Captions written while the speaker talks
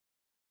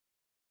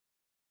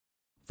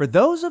For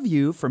those of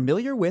you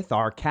familiar with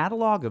our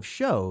catalog of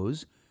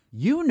shows,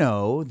 you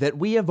know that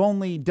we have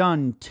only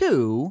done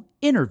 2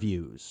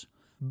 interviews,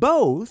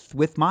 both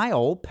with my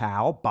old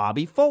pal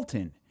Bobby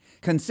Fulton,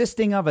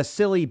 consisting of a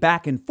silly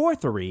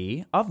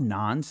back-and-forthery of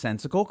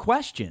nonsensical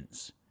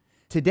questions.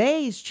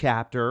 Today's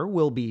chapter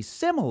will be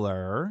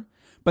similar,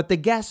 but the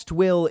guest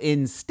will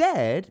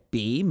instead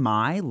be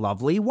my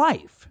lovely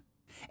wife.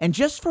 And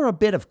just for a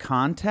bit of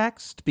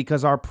context,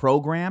 because our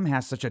program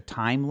has such a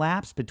time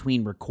lapse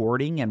between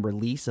recording and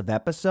release of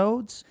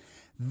episodes,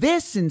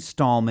 this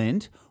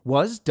installment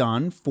was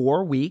done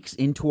 4 weeks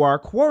into our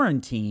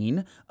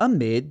quarantine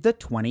amid the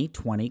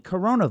 2020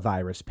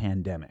 coronavirus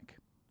pandemic.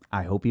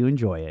 I hope you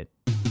enjoy it.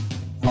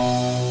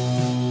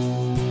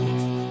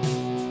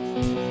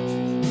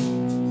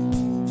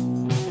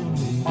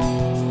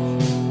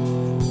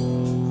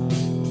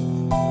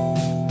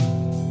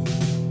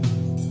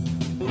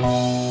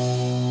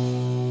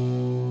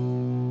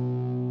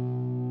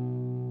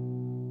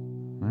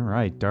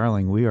 All right,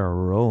 darling, we are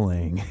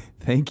rolling.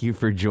 Thank you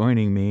for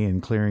joining me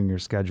and clearing your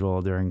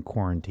schedule during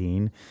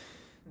quarantine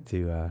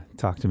to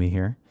talk to me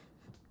here.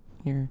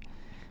 You're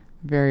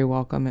very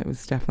welcome. It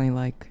was definitely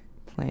like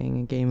playing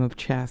a game of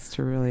chess.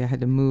 I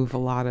had to move a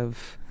lot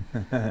of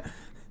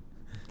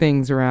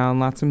things around,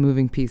 lots of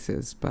moving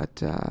pieces.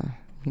 But,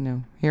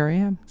 here I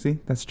am. See,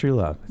 that's true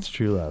love. It's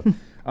true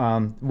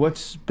love.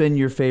 What's been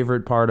your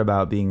favorite part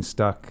about being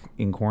stuck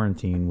in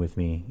quarantine with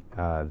me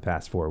the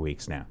past 4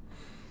 weeks now?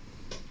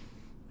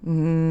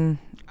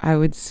 I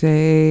would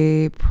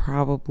say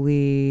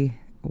probably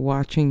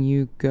watching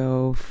you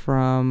go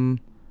from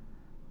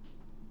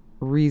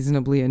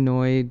reasonably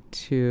annoyed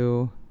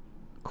to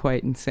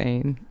quite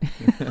insane.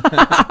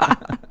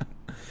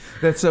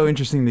 That's so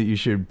interesting that you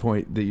should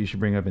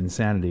bring up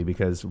insanity,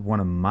 because one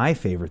of my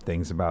favorite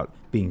things about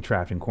being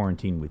trapped in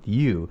quarantine with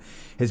you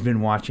has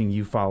been watching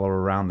you follow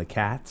around the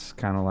cats,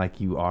 kind of like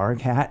you are a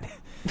cat,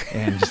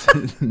 and just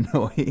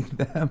annoying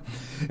them.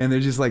 And they're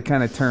just like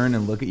kind of turn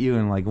and look at you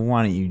and like,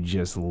 why don't you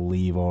just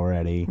leave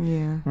already?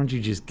 Yeah. Why don't you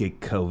just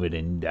get COVID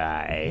and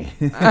die?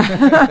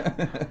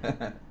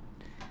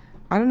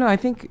 I don't know. I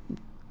think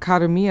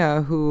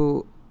Katamia,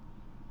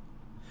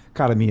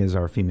 Katamia is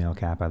our female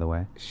cat, by the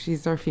way.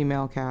 She's our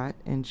female cat,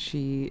 and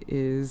she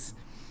is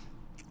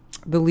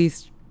the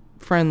least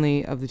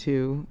friendly of the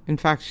two. In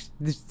fact,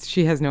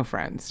 she has no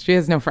friends. She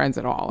has no friends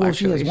at all. Well,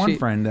 actually. She has one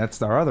friend.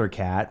 That's our other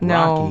cat,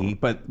 No. Rocky.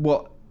 But,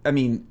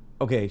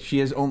 okay, she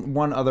has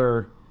one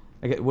other...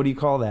 What do you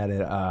call that?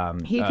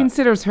 He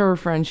considers her a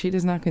friend. She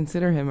does not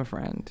consider him a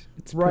friend.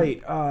 It's right.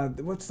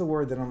 What's the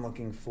word that I'm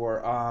looking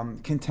for?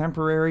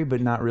 Contemporary,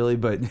 but not really,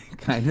 but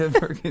kind of.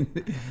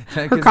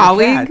 Her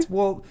colleague?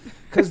 Well,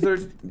 because they're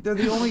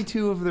the only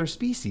 2 of their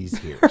species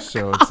here.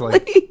 So it's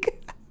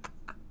like...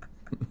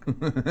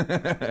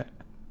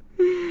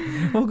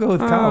 We'll go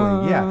with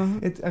colleague. Yeah.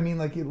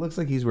 It looks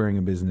like he's wearing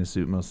a business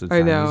suit most of the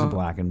time. I know. He's a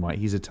black and white.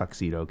 He's a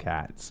tuxedo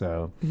cat.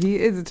 So he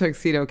is a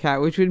tuxedo cat,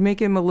 which would make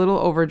him a little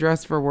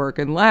overdressed for work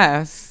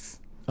unless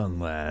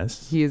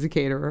he is a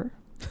caterer.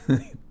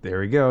 There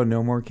we go.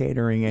 No more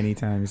catering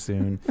anytime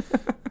soon.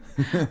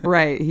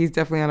 Right. He's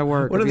definitely out of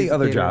work. What are the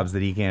other jobs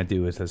that he can't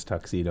do with his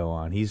tuxedo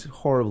on? He's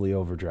horribly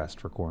overdressed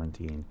for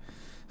quarantine.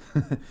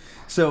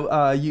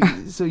 So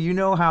you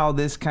know how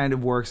this kind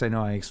of works. I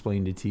know I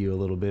explained it to you a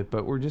little bit,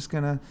 but we're just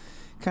gonna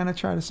kind of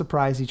try to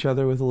surprise each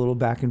other with a little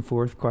back and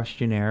forth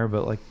questionnaire,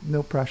 but like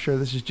no pressure.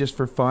 This is just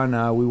for fun.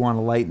 We want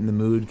to lighten the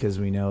mood because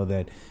we know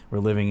that we're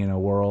living in a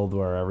world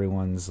where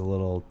everyone's a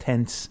little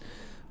tense.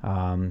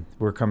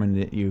 We're coming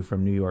to you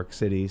from New York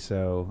City,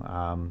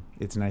 so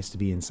it's nice to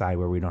be inside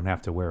where we don't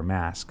have to wear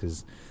masks,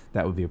 because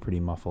that would be a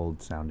pretty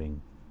muffled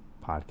sounding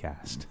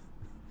podcast.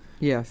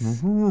 Yes,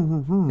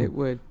 it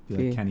would be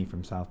like Kenny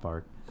from South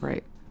Park.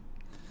 Right.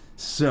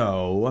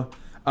 So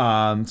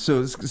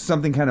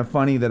something kind of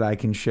funny that I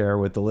can share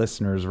with the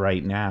listeners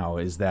right now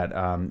is that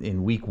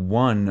in week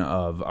 1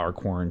 of our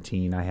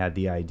quarantine, I had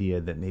the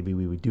idea that maybe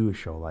we would do a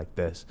show like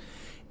this.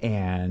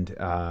 And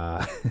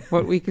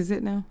what week is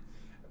it now?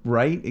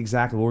 Right,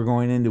 exactly. We're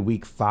going into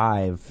week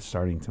 5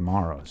 starting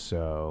tomorrow,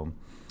 so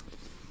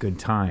good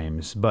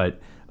times.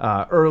 But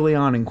early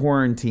on in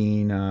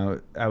quarantine, I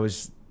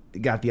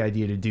got the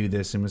idea to do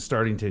this and was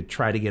starting to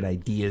try to get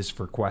ideas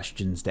for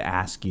questions to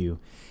ask you.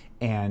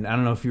 And I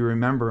don't know if you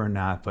remember or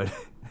not, but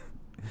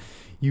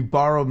you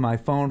borrowed my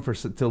phone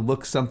to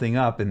look something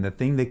up, and the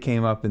thing that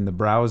came up in the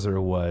browser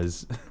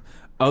was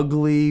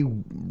ugly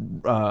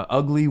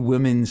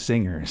women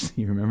singers.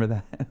 You remember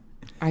that?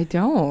 I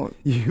don't.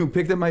 You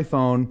picked up my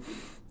phone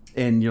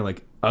and you're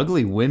like,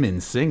 ugly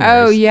women singers.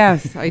 Oh,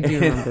 yes. I do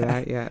remember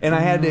that, yeah. And I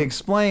had to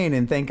explain,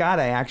 and thank God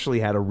I actually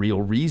had a real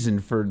reason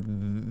for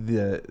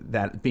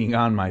that being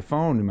on my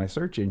phone in my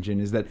search engine,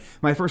 is that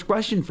my first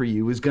question for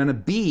you was going to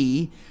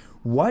be,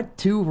 what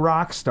 2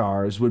 rock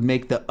stars would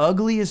make the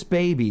ugliest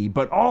baby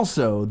but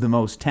also the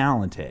most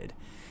talented?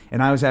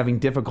 And I was having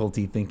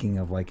difficulty thinking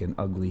of like an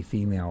ugly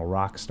female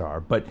rock star.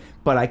 But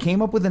I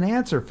came up with an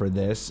answer for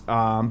this.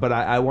 But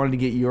I wanted to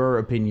get your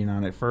opinion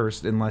on it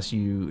first, unless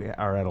you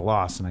are at a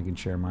loss, and I can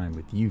share mine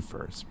with you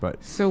first.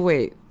 But so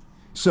wait,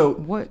 So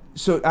What?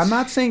 So I'm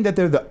not saying that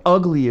they're the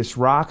ugliest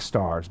rock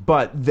stars,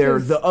 but they're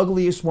 'Cause- the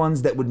ugliest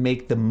ones that would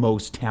make the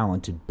most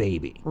talented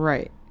baby.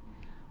 Right.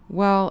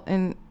 Well,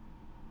 and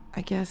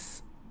I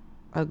guess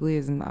ugly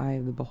is in the eye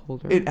of the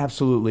beholder. It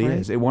absolutely Right?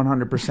 is. It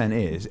 100%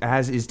 is,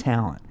 as is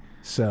talent.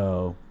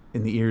 So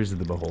in the ears of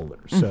the beholder.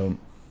 So,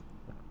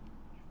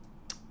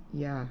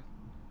 Yeah.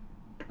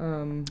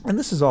 and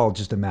this is all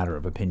just a matter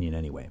of opinion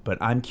anyway, but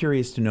I'm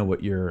curious to know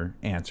what your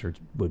answer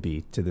would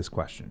be to this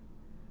question.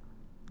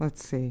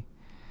 Let's see.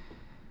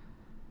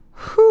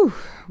 Whew.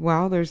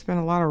 Well, there's been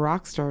a lot of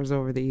rock stars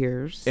over the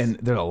years. And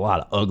there are a lot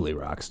of ugly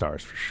rock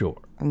stars for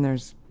sure. And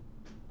there's...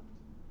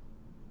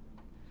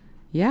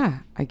 Yeah,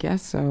 I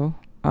guess so.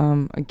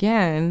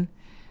 Again,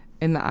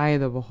 in the eye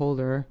of the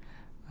beholder,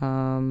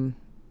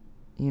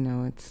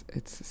 it's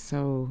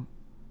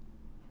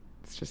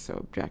just so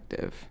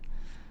objective.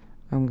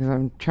 Because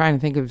I'm trying to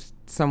think of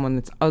someone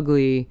that's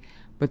ugly,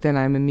 but then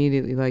I'm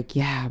immediately like,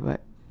 yeah,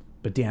 But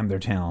damn, they're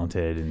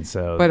talented, and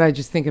so... But I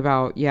just think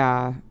about,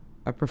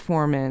 a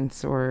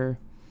performance or,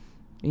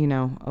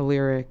 a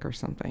lyric or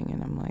something,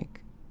 and I'm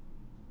like,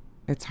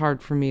 it's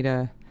hard for me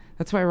to...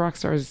 That's why rock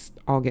stars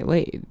all get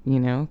laid,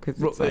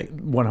 because it's like...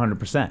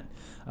 100%.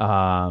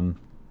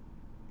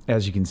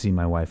 As you can see,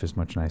 my wife is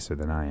much nicer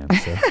than I am,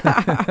 so...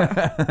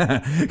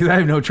 Because I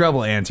have no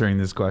trouble answering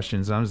this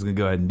question, so I'm just going to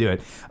go ahead and do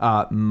it.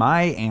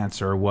 My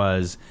answer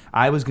was,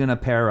 I was going to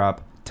pair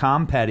up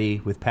Tom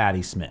Petty with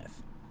Patti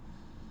Smith.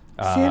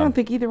 See, I don't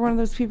think either one of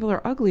those people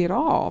are ugly at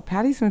all.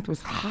 Patti Smith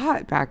was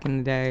hot back in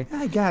the day.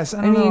 I guess.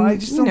 I don't know. I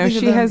just don't think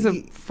she has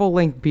a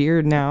full-length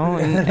beard now,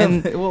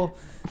 and well,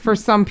 for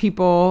some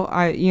people,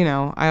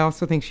 I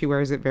also think she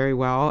wears it very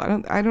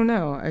well. I don't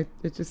know.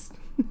 It just.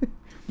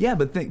 Yeah,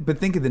 but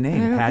think of the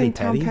name, Patti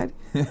Petty.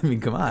 I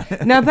mean, come on.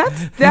 Now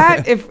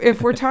that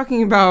if we're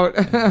talking about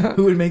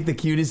who would make the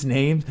cutest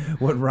names,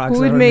 what rock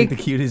star would make the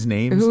cutest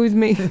names? Who would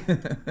make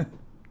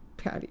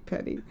Patti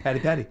Petty?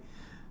 Patti Petty.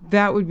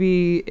 That would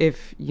be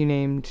if you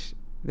named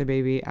the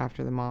baby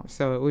after the mom.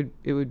 So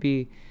it would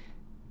be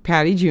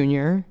Patti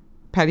Jr.,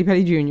 Patti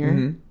Petty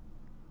Jr.,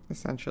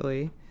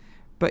 essentially.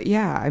 But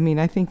yeah, I mean,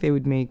 I think they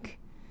would make.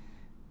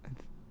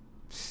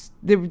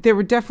 There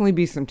would definitely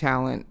be some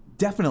talent.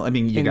 Definitely. I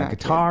mean, you got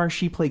guitar. Kid.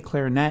 She played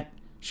clarinet.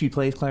 She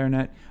plays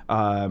clarinet.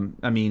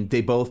 I mean,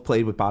 they both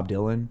played with Bob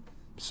Dylan.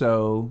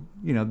 So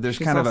there's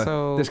kind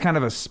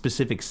of a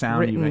specific sound.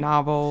 Written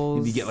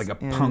novels. You get like a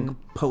punk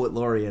poet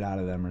laureate out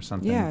of them or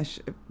something. Yeah,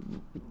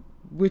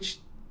 which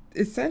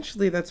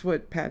essentially that's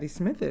what Patti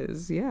Smith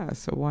is. Yeah,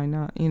 so why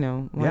not?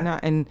 Why not?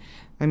 And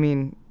I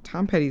mean,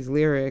 Tom Petty's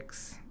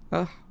lyrics,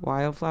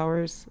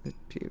 Wildflowers, it's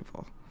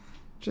beautiful,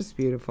 just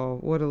beautiful.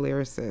 What a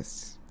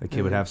lyricist! The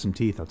kid would have some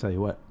teeth. I'll tell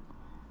you what.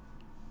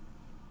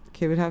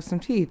 Kid would have some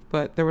teeth,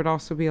 but there would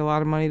also be a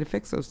lot of money to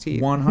fix those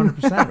teeth.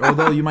 100%.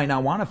 Although you might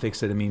not want to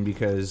fix it. I mean,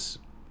 because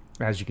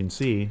as you can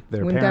see,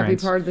 their Wouldn't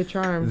parents. that be part of the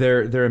charm?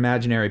 They're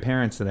imaginary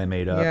parents that I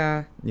made up.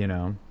 Yeah.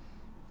 A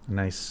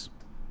nice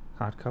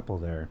hot couple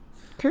there.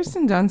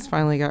 Kirsten Dunst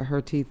finally got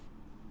her teeth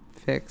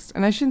fixed,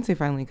 and I shouldn't say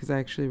finally because I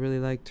actually really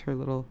liked her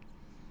little.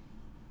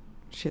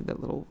 She had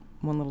that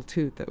one little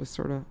tooth that was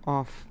sort of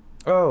off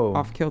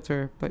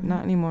kilter, but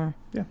not anymore.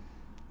 Yeah.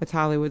 It's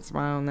Hollywood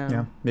smile now.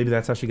 Yeah, maybe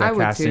that's how she got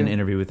cast in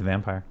Interview with the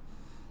Vampire,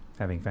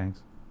 having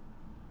fangs.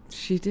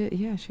 She did,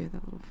 yeah. She had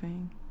that little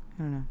fang.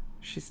 I don't know.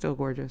 She's still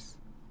gorgeous.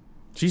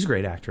 She's a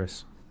great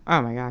actress.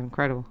 Oh my god,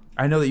 incredible!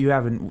 I know that you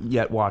haven't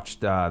yet watched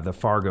the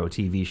Fargo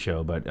TV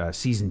show, but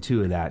season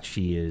 2 of that,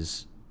 she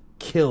is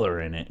killer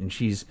in it, and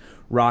she's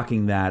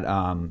rocking that,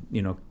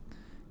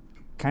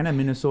 kind of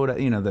Minnesota,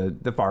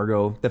 the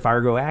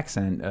Fargo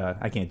accent.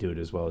 I can't do it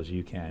as well as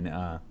you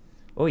can.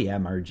 Oh yeah,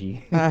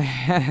 Margie.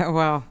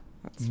 Well.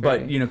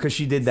 But, because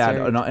she did that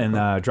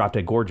in Drop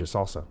Dead Gorgeous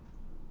also.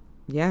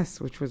 Yes,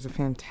 which was a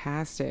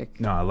fantastic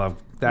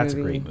that's movie.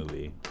 A great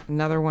movie.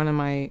 Another one of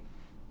my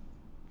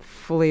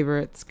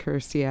favorites,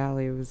 Kirstie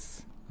Alley,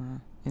 was...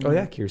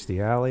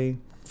 Kirstie Alley,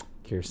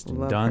 Kirsten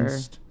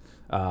Dunst.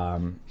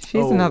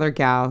 She's another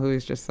gal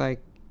who's just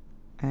like,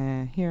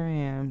 here I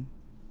am,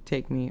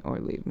 take me or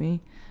leave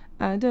me.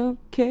 I don't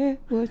care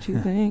what you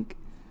think.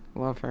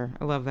 Love her.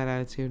 I love that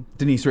attitude.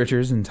 Denise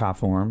Richards in top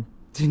form.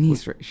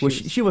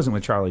 She wasn't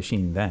with Charlie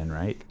Sheen then,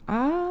 right?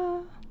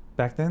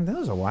 Back then? That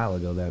was a while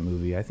ago, that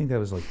movie. I think that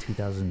was like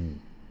 2000,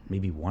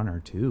 maybe 1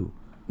 or 2.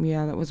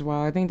 Yeah, that was a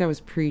while. I think that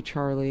was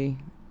pre-Charlie.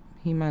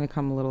 He might have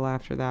come a little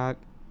after that.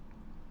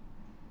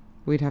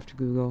 We'd have to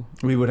Google.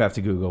 We would have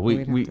to Google.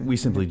 We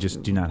simply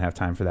just do not have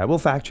time for that. We'll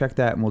fact check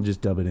that and we'll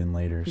just dub it in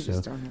later. We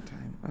just don't have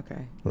time.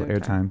 Okay. Little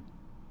airtime.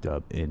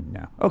 Dub in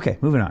now. Okay,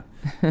 moving on.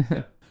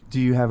 Do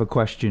you have a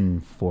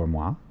question for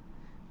moi?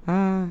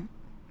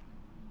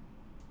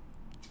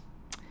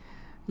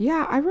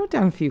 Yeah, I wrote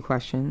down a few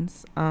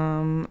questions.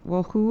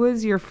 Well, who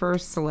was your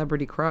first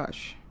celebrity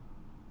crush?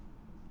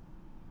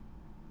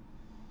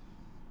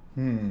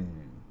 My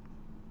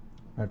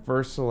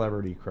first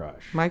celebrity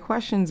crush. My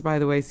questions, by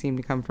the way, seem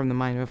to come from the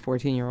mind of a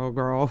 14-year-old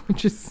girl,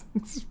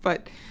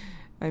 but,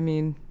 I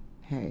mean,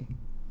 hey.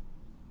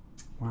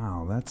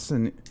 Wow, that's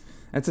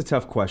That's a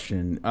tough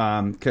question.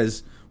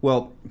 Because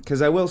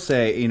I will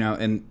say,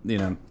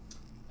 here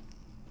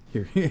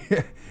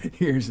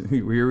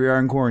we are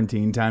in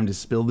quarantine. Time to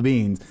spill the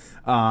beans.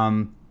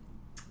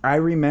 I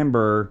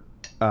remember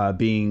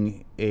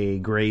being a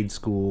grade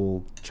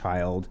school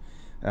child,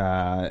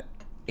 and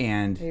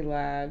Hey,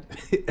 lad.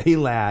 a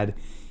lad,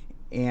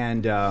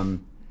 and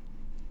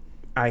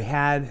I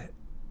had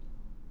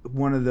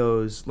one of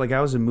those, like,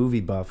 I was a movie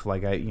buff,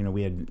 like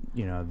we had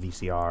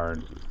VCR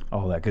and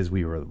all that because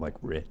we were like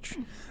rich.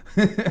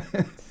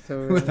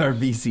 So With our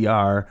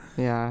VCR,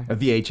 yeah, a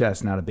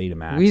VHS, not a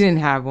Betamax. we didn't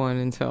have one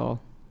until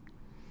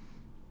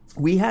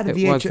We had a It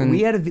VHS. wasn't-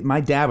 We had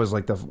my dad was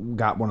like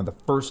got one of the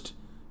first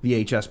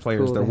VHS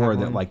players Cool there to were have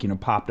that one. like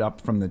popped up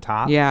from the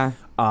top. yeah.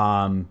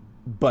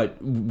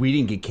 But we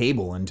didn't get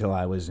cable until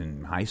I was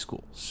in high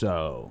school,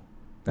 so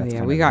that's Yeah,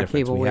 kind we of the got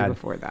difference cable we way had.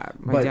 before that.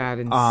 My But, dad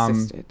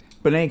insisted.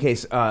 But in any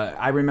case,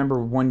 I remember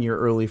 1 year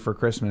early for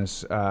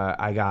Christmas,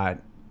 I got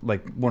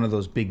like one of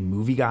those big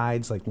movie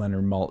guides, like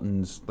Leonard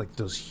Maltin's, like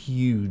those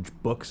huge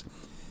books,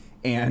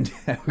 and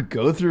I would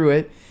go through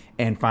it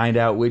and find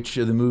out which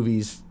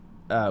movies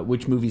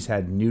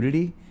had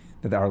nudity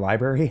that our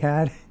library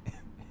had.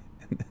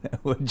 And I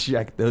would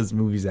check those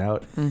movies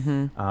out.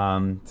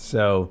 Mm-hmm.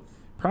 So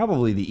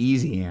probably the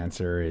easy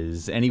answer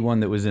is anyone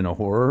that was in a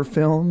horror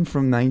film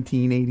from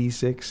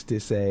 1986 to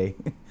say.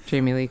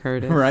 Jamie Lee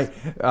Curtis. Right.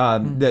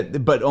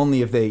 That, but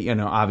only if they,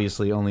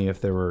 obviously only if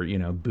there were,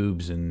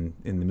 boobs in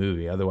the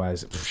movie.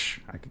 Otherwise,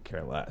 I could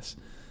care less.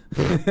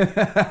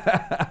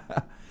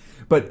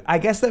 But I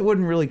guess that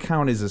wouldn't really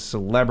count as a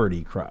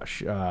celebrity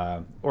crush,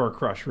 or a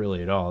crush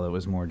really at all. It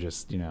was more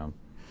just,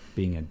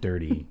 being a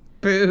dirty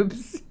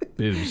Boobs.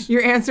 boobs.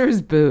 Your answer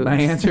is boobs.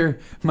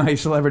 My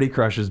celebrity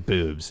crush is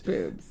boobs.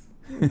 Boobs.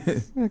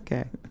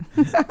 Okay.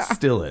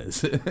 Still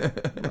is.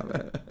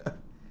 Love it.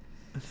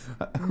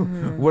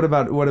 What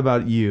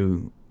about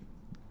you?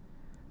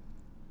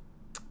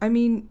 I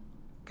mean,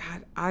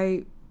 God,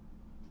 I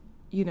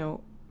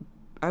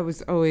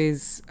was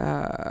always,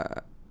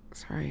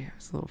 sorry, I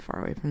was a little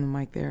far away from the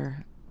mic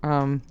there.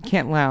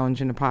 Can't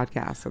lounge in a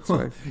podcast. That's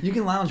what You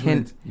can lounge when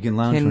it's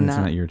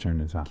not your turn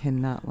to talk.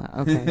 cannot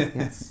lounge. Okay,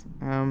 yes.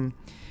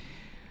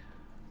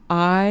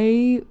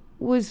 I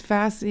was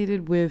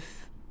fascinated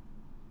with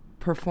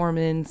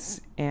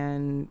performance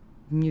and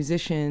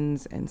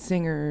musicians and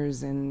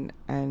singers and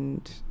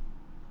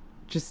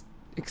just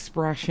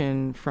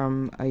expression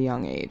from a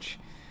young age.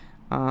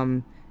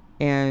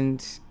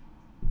 And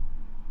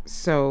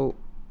so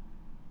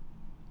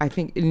I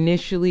think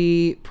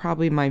initially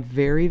probably my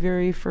very,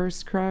 very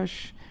first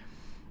crush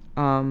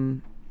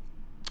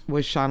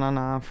was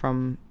Sha-Na-Na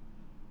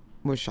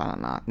was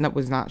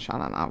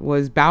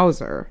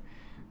Bowser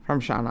from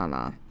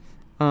Sha-Na-Na.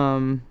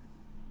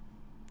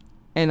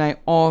 And I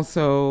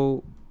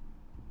also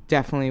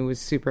definitely was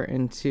super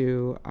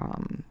into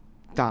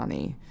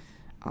Donny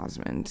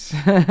Osmond.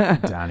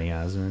 Donny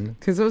Osmond.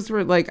 Because those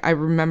were like, I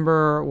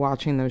remember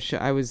watching those shows.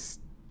 I was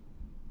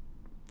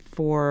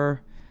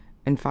 4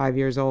 and 5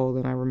 years old,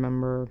 and I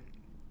remember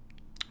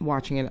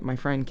watching it at my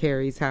friend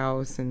Carrie's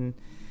house. And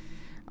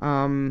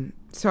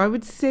so I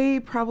would say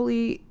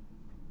probably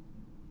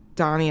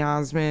Donny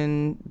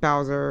Osmond,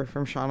 Bowser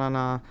from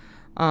Sha-Na-Na.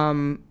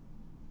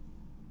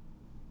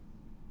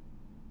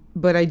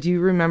 But I do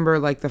remember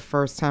like the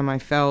first time I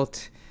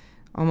felt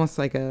almost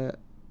like a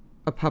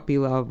puppy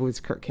love was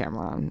Kirk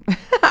Cameron.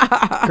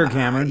 Kirk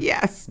Cameron?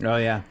 Yes. Oh,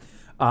 yeah.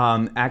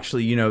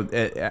 Actually,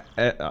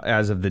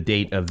 as of the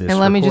date of this And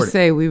let me just recording-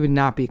 say, we would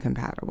not be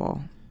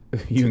compatible.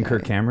 You and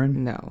Kirk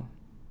Cameron? No.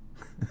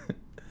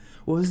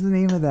 What was the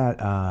name of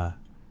that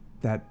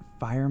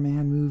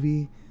Fireman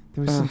movie?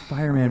 There was some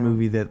Fireman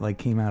movie that like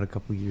came out a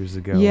couple years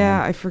ago.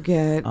 Yeah, I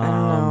forget.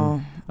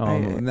 I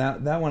don't know.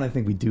 That one I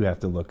think we do have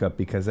to look up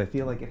because I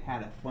feel like it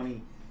had a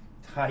funny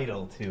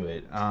title to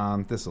it.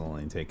 This will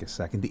only take a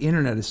second. The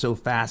internet is so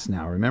fast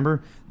now.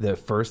 Remember the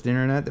first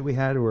internet that we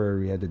had where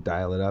we had to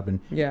dial it up and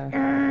Yeah.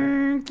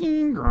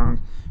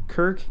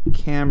 Kirk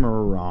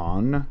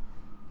Cameron.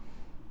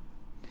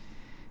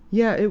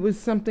 Yeah, it was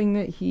something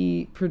that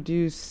he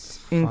produced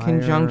in Fire-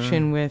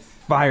 conjunction with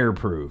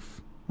Fireproof.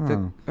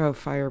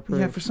 Fireproof.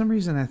 Yeah, for some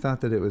reason I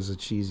thought that it was a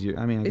cheesy.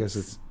 I mean, I guess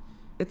it's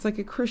It's like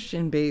a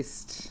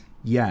Christian-based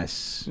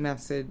yes,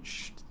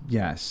 message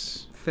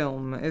yes.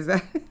 film. Is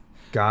that?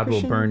 God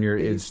Will Burn Your.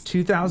 It's Christian-based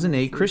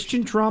 2008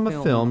 Christian drama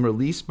film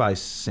released by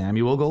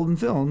Samuel Golden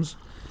Films,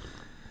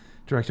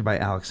 directed by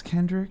Alex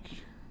Kendrick,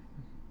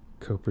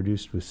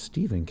 co-produced with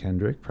Stephen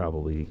Kendrick,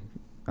 probably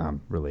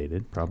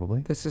related,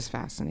 probably. This is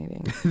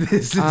fascinating.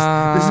 This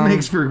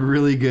makes for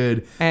really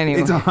good.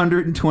 Anyway. It's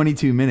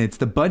 122 minutes.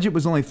 The budget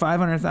was only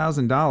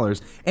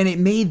 $500,000, and it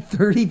made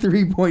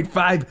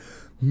 $33.5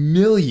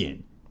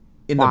 million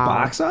in the Wow.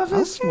 box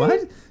office.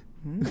 Okay.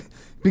 What?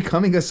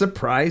 Becoming a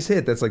surprise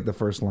hit. That's like the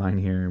first line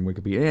here in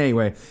Wikipedia.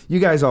 Anyway, you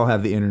guys all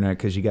have the internet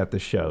because you got the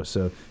show,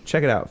 so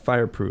check it out.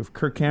 Fireproof.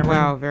 Kirk Cameron.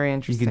 Wow, very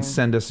interesting. You can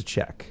send us a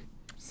check.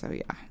 So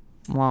yeah,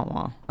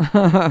 wah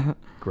wah.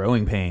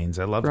 Growing Pains.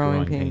 I love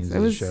Growing Pains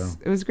as a show.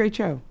 It was a great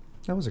show.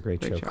 That was a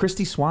great show. show.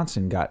 Christy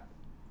Swanson got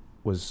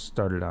was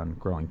started on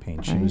Growing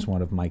Pains. She Right. was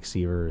one of Mike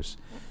Seaver's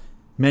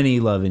many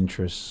love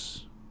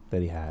interests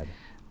that he had,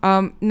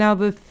 Now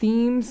the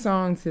theme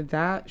song to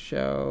that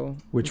show,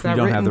 which was we that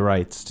don't have written- the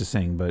rights to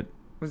sing, but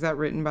Was that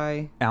written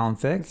by Alan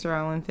Thicke? Mr.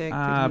 Alan Thicke?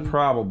 Did he-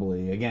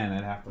 Probably. Again,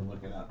 I'd have to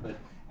look it up. But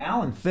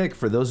Alan Thicke,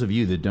 for those of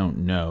you that don't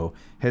know,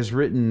 has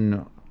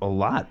written a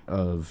lot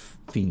of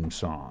theme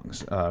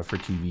songs for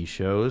TV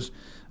shows.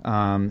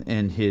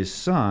 And his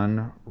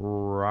son,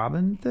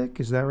 Robin Thicke,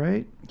 is that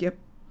right? Yep.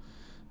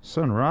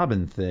 Son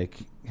Robin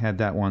Thicke had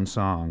that one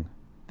song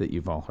that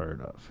you've all heard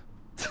of.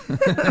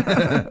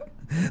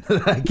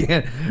 I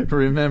can't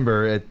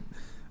remember it.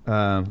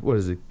 What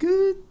is it?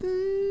 Good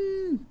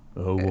thing.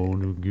 I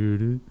wanna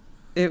get it.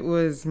 It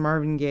was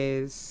Marvin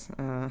Gaye's.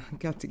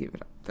 Got to give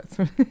it up. That's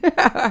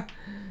what.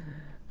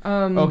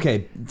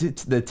 Okay,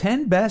 the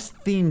 10 best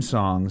theme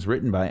songs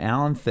written by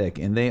Alan Thicke,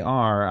 and they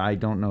are, I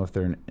don't know if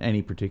they're in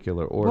any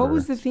particular order. What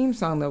was the theme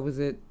song though? Was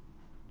it?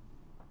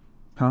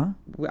 Huh?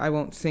 I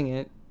won't sing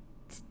it.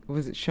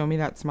 Was it "Show Me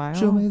That Smile"?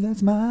 Show me that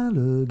smile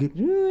again.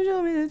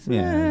 Show me that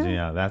smile.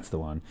 Yeah, that's the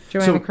one.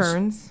 Joanna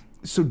Kearns.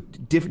 So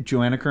different.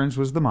 Joanna Kearns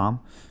was the mom.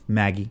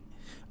 Maggie.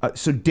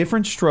 So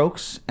Different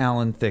Strokes,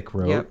 Alan Thicke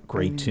wrote. Yep.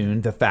 Great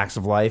tune. The Facts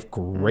of Life,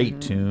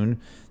 great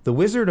tune. The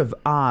Wizard of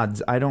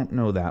Odds, I don't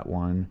know that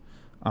one.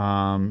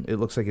 It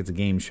looks like it's a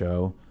game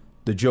show.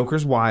 The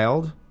Joker's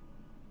Wild.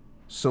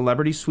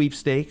 Celebrity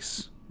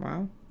Sweepstakes.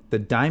 Wow. The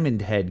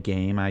Diamond Head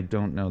Game, I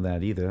don't know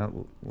that either. That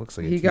looks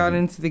like He got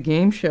into the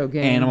game show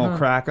game. Animal huh?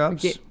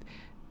 Crack-Ups.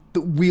 The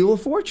Wheel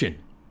of Fortune.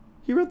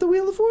 He wrote the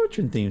Wheel of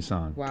Fortune theme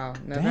song. Wow.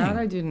 Now Dang. that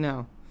I didn't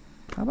know.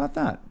 How about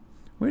that?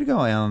 Way to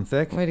go, Alan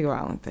Thicke. Way to go,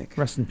 Alan Thicke.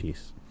 Rest in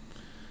peace.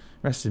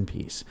 Rest in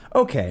peace.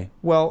 Okay,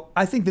 well,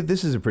 I think that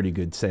this is a pretty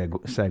good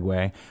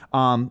segue.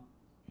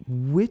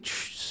 Which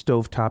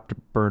stovetop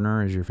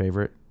burner is your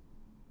favorite?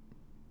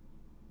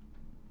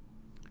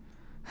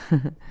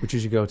 Which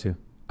is your go-to?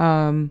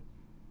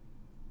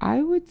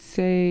 I would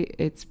say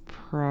it's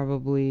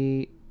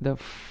probably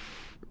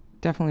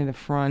definitely the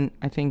front.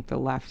 I think the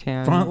left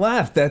hand. Front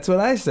left. That's what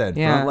I said.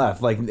 Yeah. Front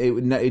left. Like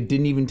it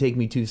didn't even take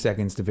me 2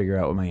 seconds to figure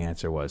out what my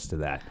answer was to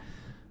that.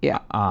 Yeah.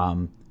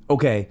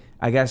 Okay,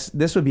 I guess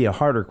this would be a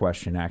harder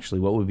question. Actually,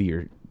 what would be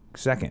your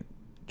second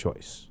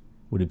choice?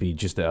 Would it be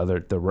just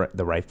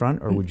the right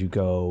front, or would you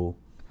go?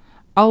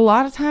 A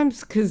lot of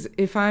times, because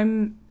if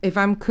I'm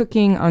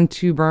cooking on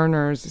 2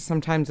 burners,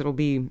 sometimes it'll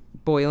be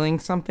boiling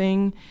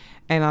something,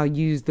 and I'll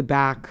use the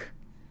back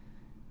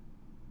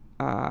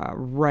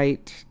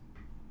right.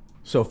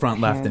 So front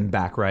left hand. and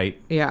back right.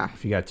 Yeah.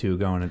 If you got 2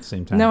 going at the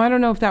same time. No, I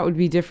don't know if that would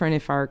be different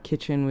if our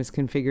kitchen was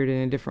configured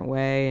in a different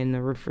way and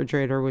the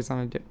refrigerator was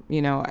on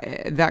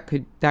that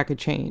could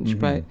change.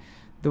 But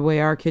the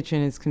way our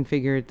kitchen is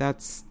configured,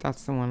 that's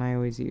the one I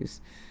always use.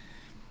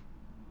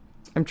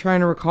 I'm trying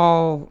to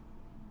recall,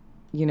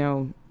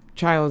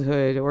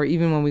 childhood, or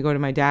even when we go to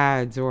my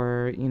dad's,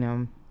 or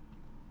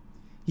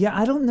Yeah,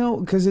 I don't know,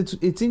 because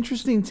it's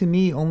interesting to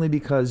me only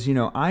because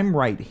I'm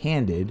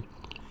right-handed,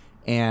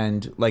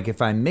 and like if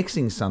I'm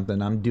mixing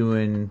something, I'm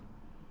doing,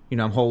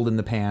 I'm holding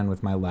the pan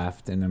with my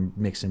left and I'm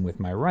mixing with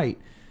my right.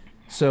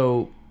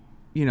 So,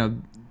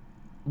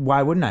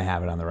 why wouldn't I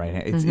have it on the right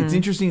hand? It's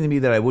interesting to me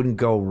that I wouldn't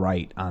go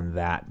right on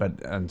that,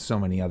 but on so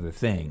many other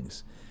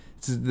things.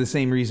 It's the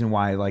same reason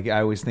why, like,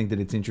 I always think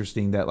that it's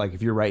interesting that, like,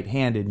 if you're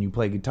right-handed and you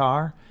play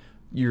guitar,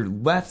 your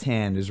left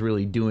hand is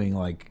really doing,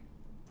 like,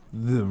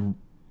 the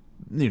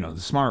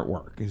smart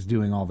work, is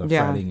doing all the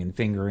fretting and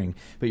fingering,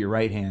 but your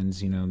right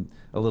hand's,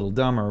 a little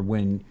dumber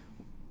when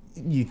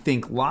you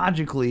think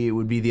logically it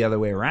would be the other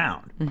way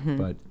around,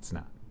 but it's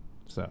not.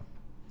 So,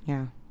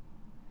 yeah.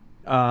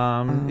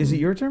 Is it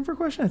your turn for a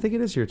question? I think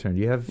it is your turn.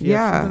 Do you have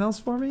something else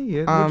for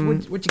me?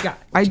 What you got?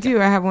 I do.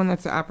 I have one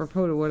that's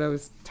apropos to what I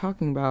was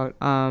talking about.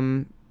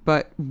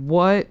 But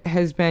what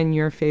has been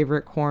your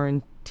favorite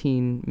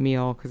quarantine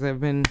meal? Because I've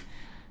been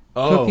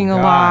cooking a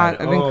lot.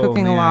 I've been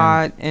cooking a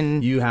lot,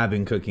 and you have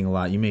been cooking a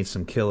lot. You made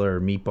some killer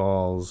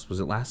meatballs. Was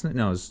it last night?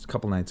 No, it was a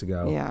couple nights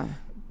ago. Yeah.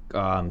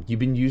 You've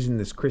been using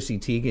this Chrissy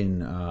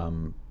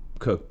Teigen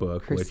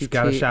cookbook, Chrissy which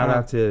got a T, shout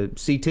out to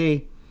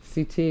CT.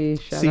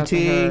 Shout out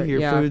to her.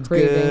 Your food's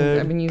Cravings. good.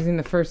 I've been using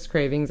the first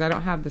Cravings. I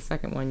don't have the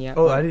second one yet.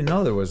 Oh, I didn't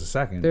know there was a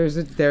second. There's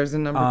a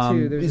number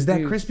 2. There's is a that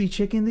Deuce. crispy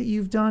chicken that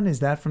you've done? Is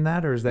that from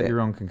that, or is that your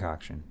own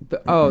concoction?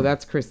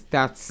 That's Chris.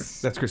 That's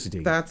Chrissy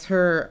Teigen. That's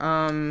her.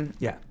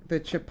 Yeah. The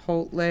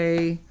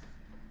Chipotle.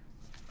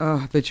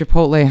 The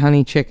Chipotle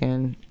honey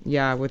chicken.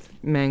 Yeah, with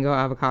mango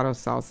avocado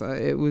salsa.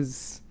 It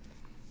was.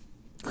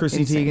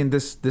 Chrissy insane.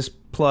 Teigen, this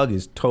plug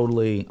is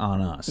totally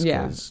on us.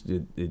 Yeah. 'Cause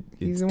it's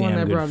He's the damn one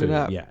that good brought it food.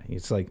 up. Yeah,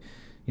 it's like,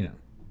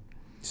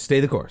 stay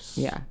the course.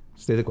 Yeah.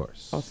 Stay the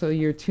course. Also,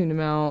 your tuna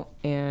melt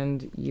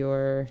and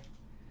your.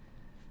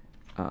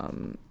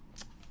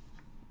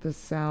 The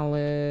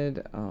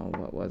salad. Oh,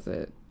 what was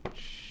it?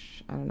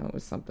 I don't know. It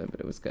was something, but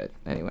it was good.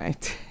 Anyway, I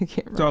can't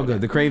remember. It's all good.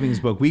 The Cravings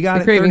book. We got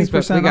The it Cravings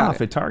book, 30% we got off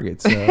it. at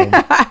Target. So,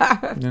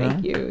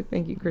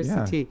 Thank you, Chrissy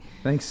Yeah. T.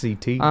 Thanks,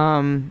 CT.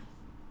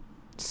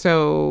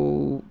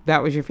 So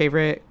that was your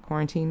favorite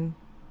quarantine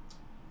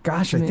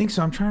Gosh, I think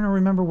so. I'm trying to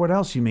remember what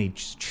else you made.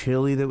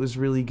 Chili that was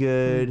really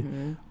good.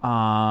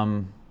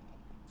 Mm-hmm.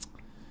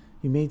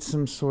 You made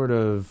some sort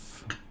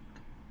of,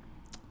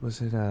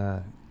 was it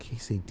a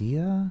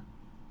quesadilla?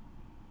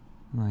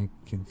 I'm like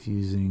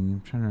confusing.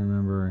 I'm trying to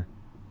remember.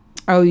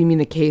 Oh, you mean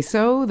the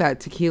queso? That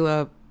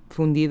tequila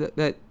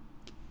fundido?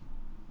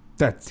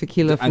 That's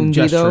tequila fundido? I'm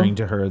gesturing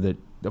to her that,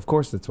 of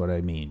course, that's what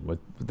I mean. What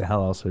the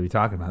hell else are we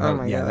talking about? Oh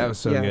my God. That was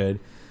so good.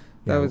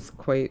 That was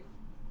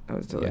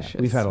delicious.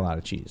 Yeah, we've had a lot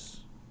of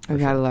cheese.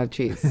 We've had a lot of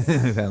cheese.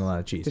 We've had a lot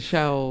of cheese. The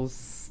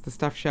shells, the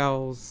stuffed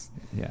shells.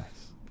 Yes.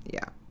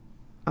 Yeah.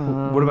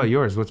 What about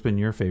yours? What's been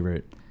your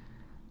favorite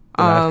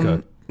that I've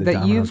cooked? The that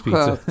Domino's you've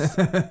pizza.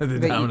 cooked. The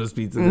Domino's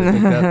pizza that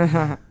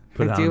I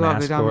picked up. I do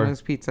love the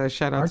Domino's pizza.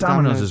 Shout out Our to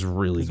Domino's is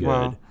really good.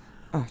 Well.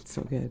 Oh, it's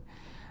so good.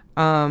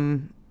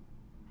 I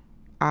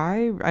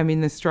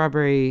mean the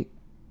strawberry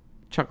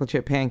chocolate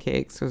chip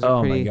pancakes. Those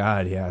are pretty. My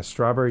God, yeah.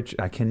 Strawberry.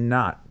 I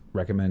cannot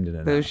recommend it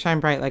enough. Those shine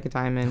bright like a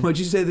diamond. What'd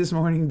you say this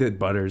morning? That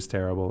butter is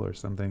terrible or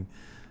something?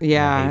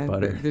 Yeah. I hate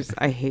butter.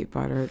 I hate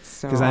butter. It's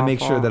so Because I make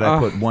sure that I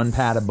put one it's-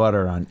 pat of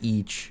butter on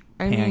each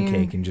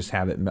pancake and just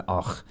have it.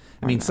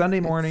 I mean, Sunday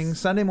morning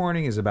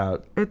is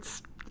about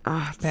It's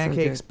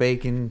pancakes, so good.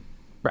 bacon,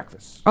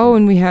 breakfast. Oh,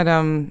 and we had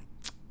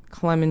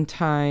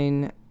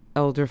clementine,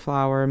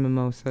 elderflower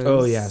mimosas.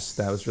 Oh, yes.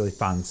 That was really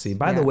fancy.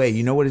 By the Yes. way,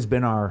 you know what has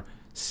been our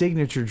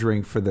signature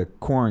drink for the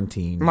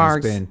quarantine?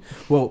 Margs. Has been,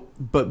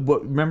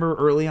 remember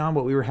early on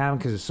what we were having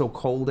because it's so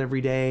cold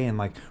every day and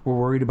like we're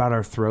worried about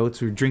our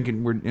throats. We're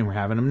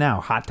having them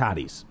now. Hot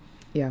toddies.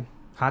 Yeah.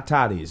 Hot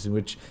toddies,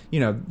 which,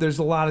 there's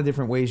a lot of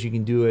different ways you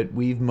can do it.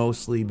 We've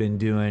mostly been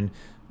doing,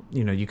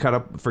 you cut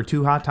up for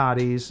 2 hot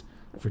toddies,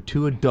 for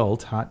 2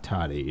 adult hot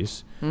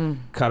toddies,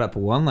 cut up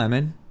 1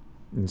 lemon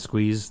and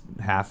squeeze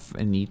half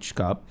in each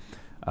cup.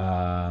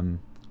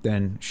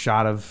 Then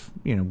shot of,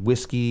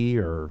 whiskey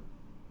or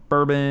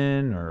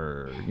bourbon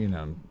or,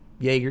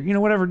 Jaeger,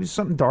 whatever, just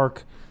something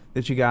dark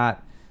that you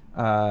got.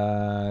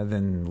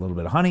 Then a little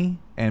bit of honey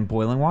and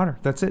boiling water.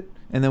 That's it.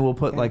 And then we'll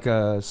put like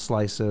a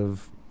slice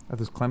of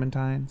those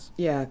clementines.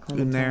 Yeah,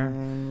 in there.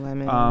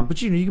 lemon.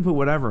 But you can put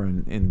whatever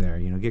in there.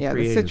 Get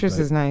creative. The citrus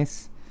is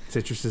nice.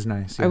 Citrus is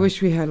nice. I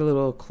wish we had a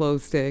little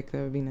clove stick.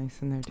 That would be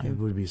nice in there It too.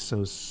 would be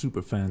so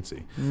super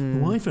fancy. The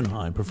wife and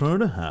I prefer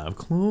to have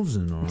cloves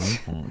in our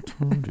hot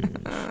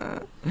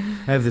toddies.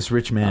 I have this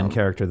rich man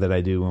character that I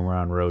do when we're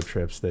on road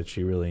trips that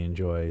she really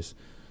enjoys.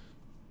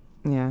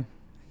 Yeah,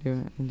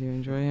 I do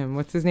enjoy him.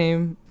 What's his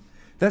name?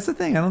 That's the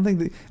thing. I don't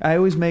think I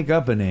always make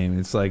up a name.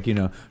 It's like,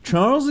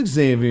 Charles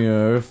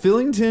Xavier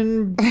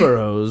Fillington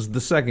Burroughs, the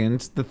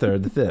 2nd, the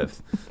 3rd, the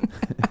 5th.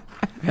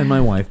 And my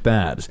wife,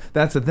 Babs.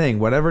 That's the thing.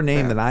 Whatever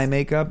name that I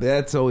make up,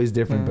 that's always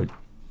different, but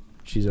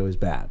she's always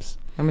Babs.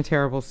 I'm a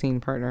terrible scene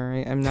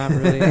partner. I'm not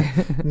really.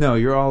 No,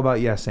 you're all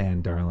about yes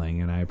and,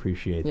 darling, and I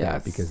appreciate Yes.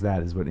 that because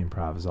that is what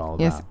improv is all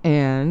about. Yes,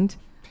 and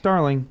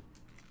Darling,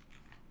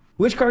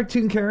 which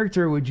cartoon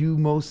character would you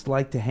most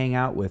like to hang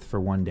out with for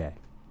one day?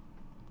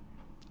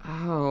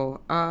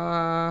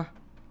 I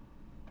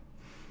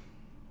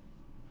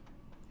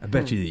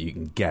bet you that you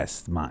can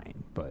guess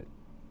mine, but...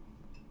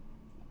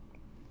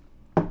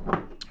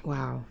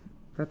 wow,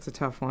 that's a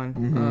tough one.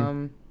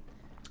 Mm-hmm.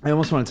 I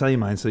almost want to tell you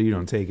mine so you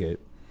don't take it.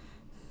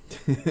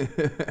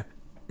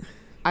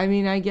 I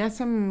mean, I guess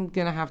I'm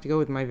gonna have to go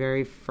with my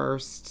very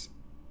first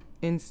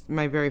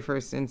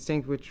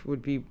instinct, which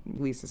would be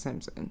Lisa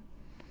Simpson.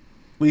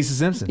 Lisa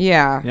Simpson.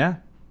 Yeah. Yeah?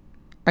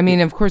 I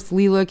mean, of course,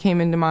 Leela came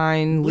into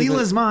mind.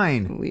 Leela's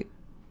mine.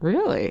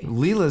 Really?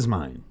 Leela's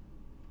mine.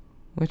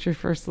 What's your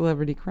first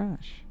celebrity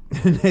crush?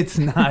 It's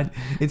not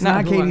Katie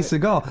what?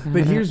 Sagal.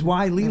 But here's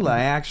why Leela.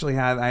 I actually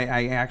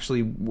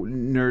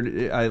nerded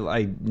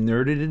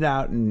it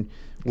out and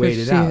weighed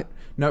it out.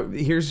 No,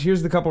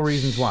 here's the couple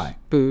reasons why.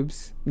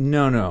 Boobs.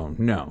 No,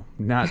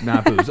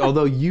 not boobs.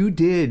 Although you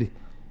did.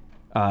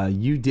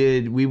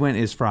 We went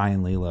as Fry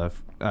and Leela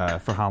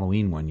for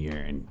Halloween one year,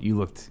 and you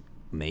looked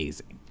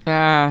amazing.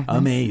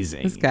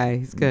 Amazing. This guy,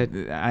 he's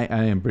good. I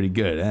am pretty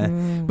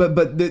good.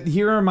 But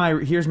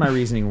here's my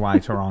reasoning why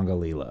Taranga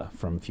Leela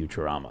from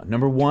Futurama.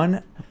 Number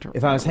one,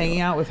 if I was hanging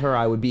out with her,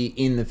 I would be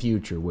in the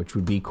future, which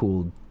would be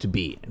cool to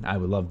be in. I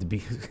would love to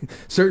be.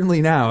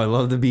 Certainly now, I'd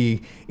love to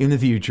be in the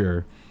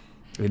future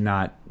and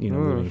not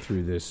living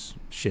through this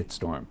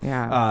shitstorm.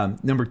 Yeah.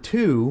 Number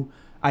two,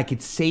 I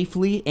could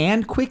safely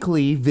and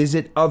quickly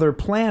visit other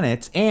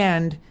planets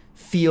and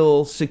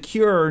feel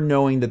secure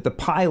knowing that the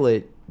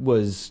pilot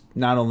was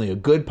not only a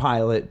good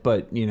pilot,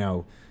 but,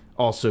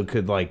 also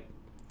could,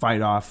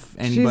 fight off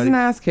anybody. She's an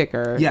ass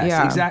kicker. Yes,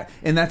 yeah. exactly.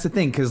 And that's the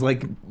thing, because,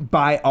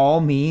 by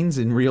all means,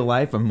 in real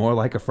life, I'm more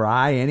like a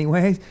Fry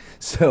anyway.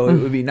 So it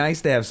would be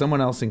nice to have someone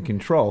else in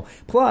control.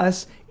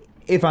 Plus,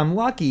 if I'm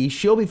lucky,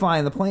 she'll be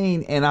flying the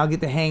plane, and I'll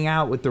get to hang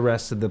out with the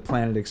rest of the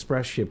Planet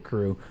Express ship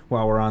crew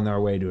while we're on our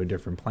way to a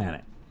different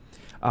planet.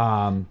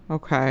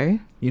 Okay.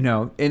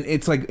 And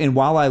it's and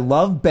while I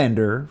love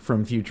Bender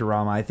from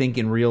Futurama, I think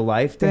in real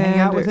life to hang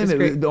out with him, it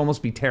would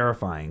almost be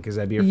terrifying because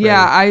I'd be afraid.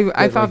 Yeah,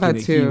 I thought that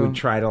he too. would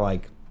try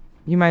to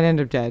You might end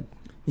up dead.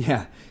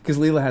 Yeah, because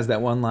Leela has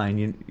that one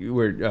line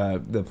where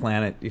the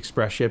Planet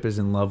Express ship is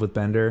in love with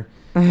Bender.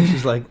 And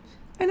she's like,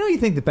 I know you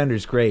think that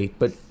Bender's great,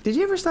 but did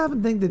you ever stop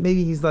and think that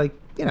maybe he's like,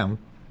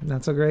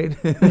 not so great?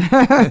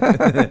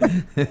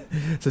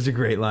 Such a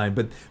great line.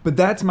 But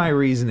that's my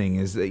reasoning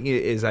is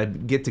I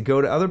get to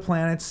go to other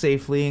planets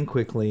safely and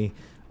quickly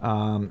with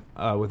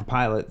a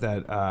pilot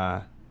that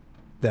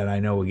I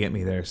know will get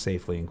me there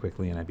safely and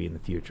quickly, and I'd be in the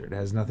future. It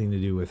has nothing to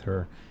do with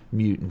her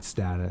mutant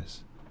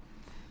status.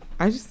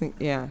 I just think,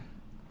 yeah.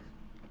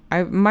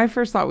 My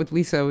first thought with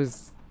Lisa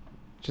was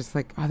just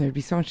like, oh, there'd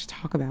be so much to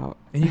talk about.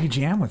 And you could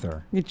jam with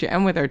her. You could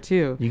jam with her,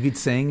 too. You could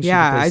sing.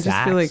 Yeah, I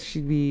just feel like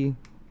she'd be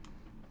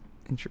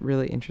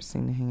really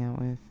interesting to hang out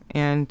with.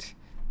 And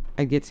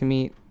I'd get to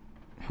meet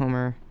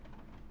Homer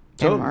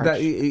and Marge.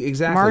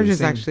 Exactly. Marge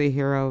is actually a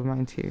hero of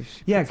mine, too.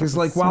 Yeah, because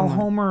while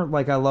Homer,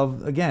 I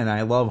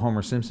love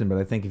Homer Simpson, but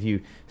I think if you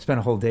spend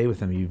a whole day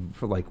with him, you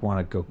want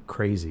to go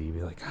crazy. You'd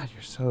be like, God,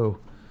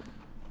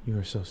 you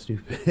are so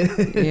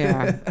stupid.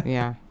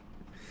 Yeah.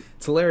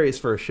 It's hilarious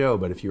for a show,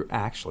 but if you're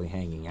actually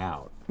hanging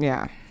out.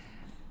 Yeah.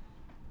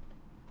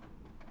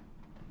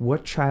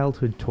 What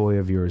childhood toy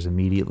of yours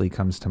immediately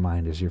comes to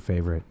mind as your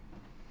favorite?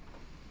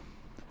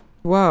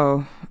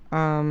 Whoa.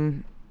 My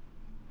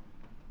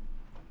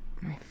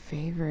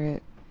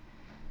favorite.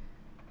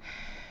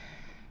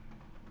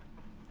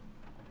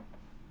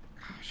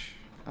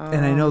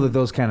 And I know that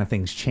those kind of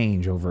things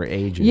change over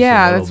ages.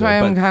 Yeah, that's why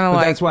I'm kind of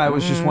like. That's why I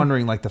was just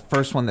wondering, the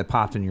first one that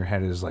popped in your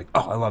head is like,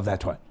 oh, I love that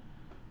toy.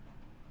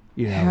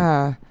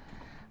 Yeah.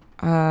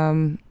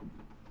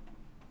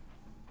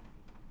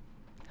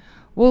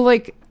 Well,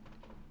 if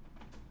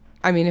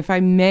I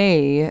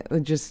may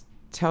just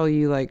tell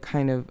you,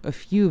 kind of a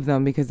few of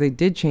them because they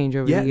did change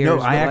over the years. No,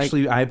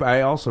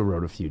 I also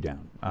wrote a few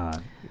down.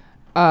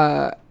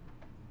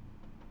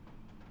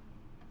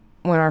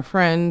 When our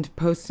friend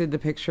posted the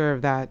picture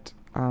of that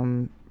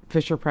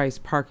Fisher Price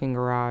parking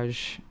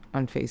garage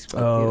on Facebook.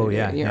 Oh,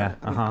 yeah.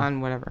 On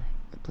whatever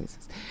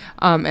places.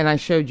 And I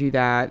showed you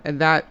that.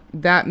 And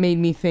that made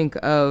me think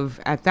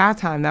of, at that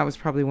time, that was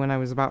probably when I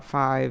was about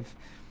 5.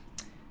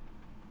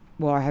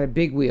 Well, I had a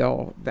big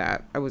wheel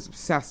that I was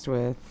obsessed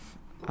with.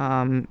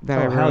 Hell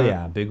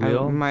yeah, big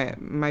wheel.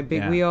 My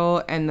big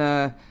wheel, and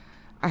I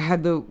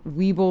had the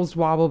Weebles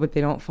Wobble, but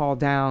they don't fall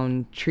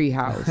down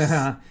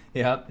treehouse.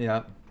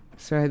 Yep.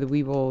 So I had the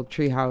Weeble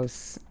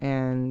treehouse,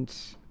 and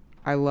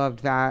I loved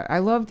that. I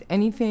loved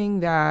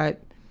anything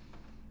that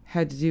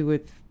had to do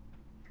with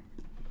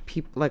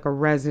people, like a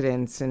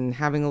residence and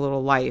having a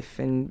little life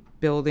and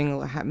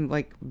building,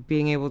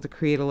 being able to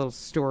create a little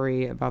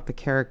story about the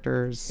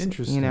characters.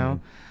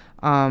 Interesting.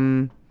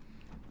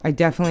 I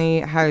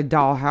definitely had a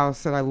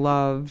dollhouse that I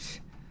loved,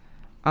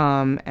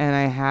 and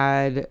I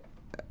had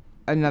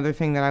another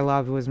thing that I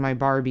loved was my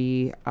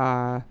Barbie.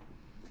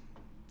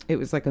 It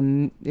was like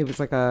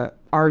a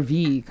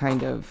RV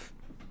kind of.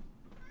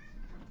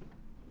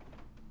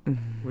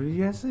 What did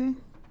you guys say?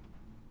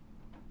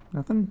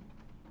 Nothing?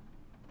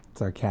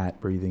 It's our cat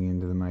breathing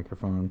into the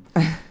microphone.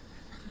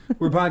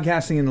 We're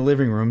podcasting in the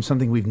living room,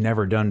 something we've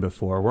never done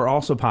before. We're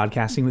also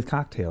podcasting with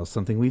cocktails,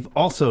 something we've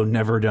also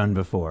never done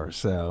before.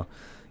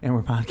 And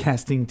we're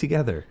podcasting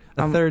together.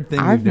 A third thing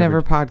I've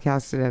never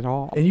podcasted at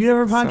all. And you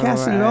never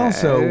podcasted at all,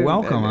 so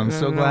welcome. I'm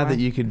so glad that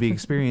you could be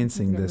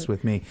experiencing this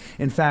with me.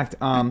 In fact,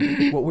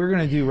 what we're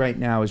going to do right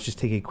now is just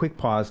take a quick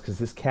pause because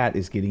this cat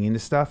is getting into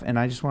stuff, and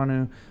I just want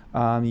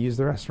to use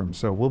the restroom.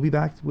 So we'll be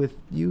back with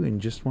you in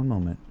just one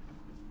moment.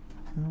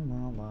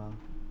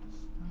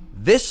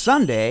 This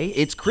Sunday,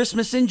 it's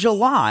Christmas in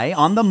July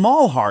on the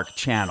Malhark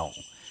channel.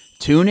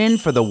 Tune in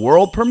for the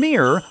world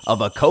premiere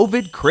of A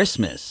COVID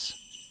Christmas.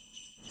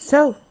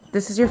 So,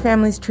 this is your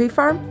family's tree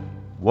farm?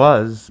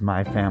 Was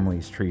my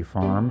family's tree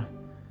farm.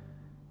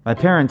 My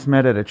parents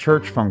met at a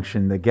church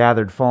function that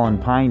gathered fallen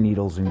pine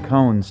needles and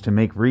cones to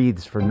make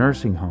wreaths for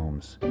nursing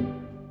homes.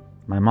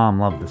 My mom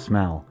loved the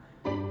smell.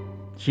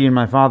 She and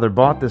my father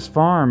bought this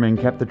farm and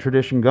kept the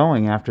tradition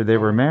going after they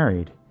were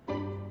married.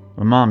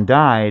 When Mom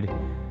died,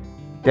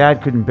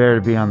 Dad couldn't bear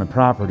to be on the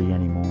property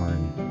anymore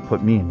and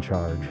put me in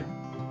charge.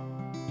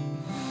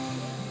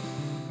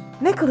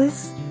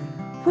 Nicholas,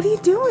 what are you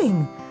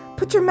doing?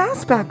 Put your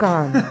mask back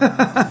on.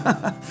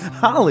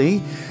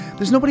 Holly,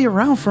 there's nobody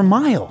around for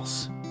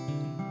miles.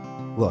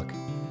 Look,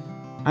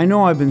 I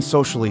know I've been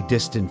socially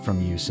distant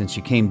from you since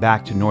you came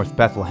back to North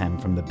Bethlehem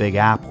from the Big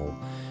Apple,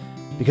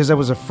 because I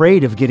was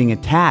afraid of getting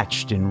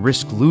attached and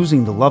risk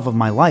losing the love of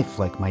my life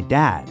like my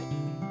dad.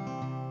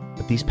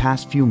 But these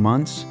past few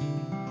months,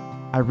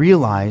 I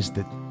realized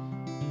that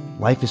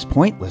life is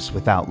pointless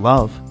without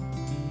love.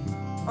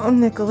 Oh,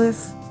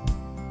 Nicholas.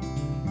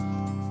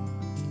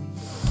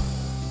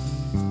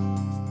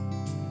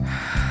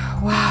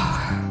 Wow.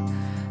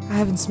 I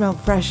haven't smelled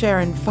fresh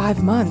air in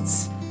 5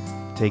 months.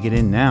 Take it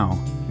in now.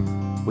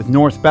 With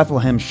North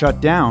Bethlehem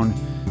shut down,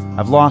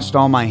 I've lost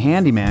all my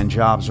handyman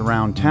jobs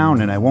around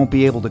town and I won't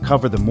be able to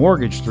cover the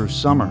mortgage through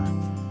summer.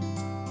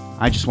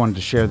 I just wanted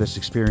to share this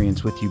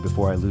experience with you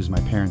before I lose my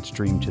parents'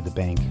 dream to the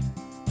bank.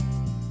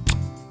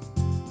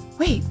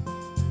 Wait,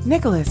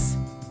 Nicholas,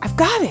 I've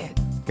got it.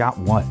 Forgot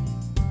what?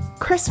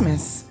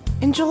 Christmas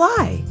in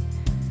July.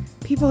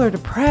 People are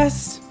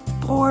depressed,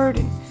 bored,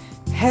 and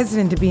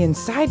hesitant to be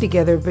inside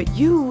together, but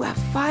you have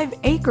 5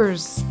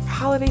 acres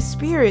holiday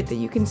spirit that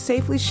you can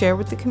safely share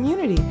with the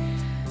community.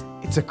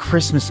 It's a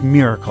Christmas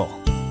miracle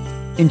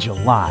in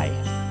July.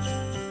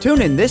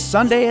 Tune in this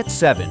Sunday at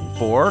 7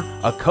 for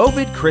A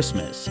COVID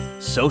Christmas,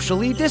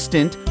 socially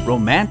distant,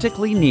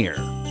 romantically near.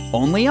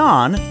 Only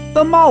on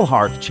the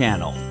Malhart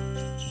Channel.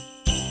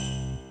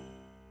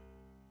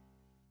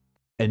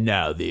 And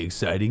now the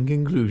exciting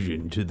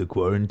conclusion to the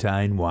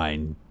quarantine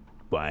wine.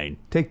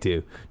 Take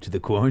 2. To the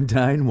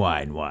quarantine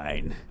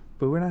wine.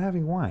 But we're not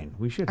having wine.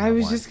 We should have I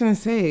was wine. just going to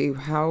say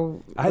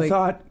how. I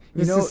thought...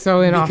 This is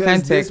so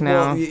inauthentic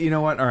now. Well, you know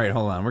what? All right,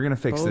 hold on. We're going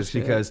to fix this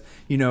Bullshit. because,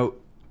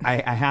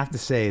 I have to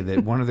say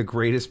that one of the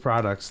greatest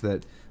products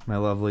that my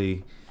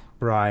lovely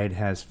bride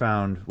has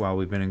found while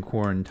we've been in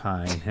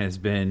quarantine has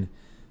been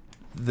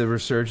the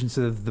resurgence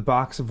of the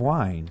box of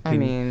wine.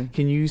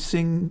 Can you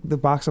sing the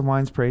box of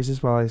wine's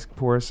praises while I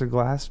pour us a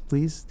glass,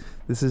 please?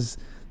 This is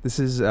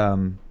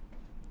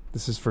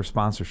for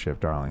sponsorship,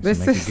 darling.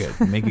 So make it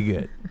good. Make it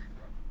good.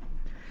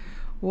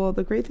 Well,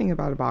 the great thing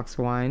about a box of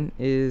wine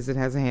is it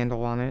has a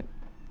handle on it.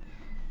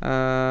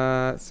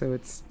 So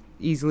it's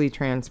easily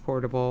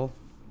transportable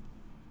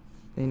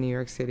in New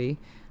York City.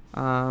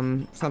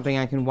 Something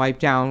I can wipe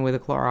down with a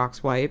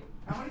Clorox wipe.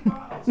 How many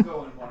bottles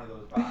go in one of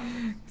those boxes?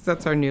 'Cause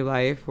that's our new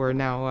life. We're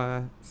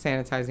now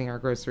sanitizing our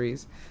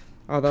groceries.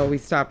 Although we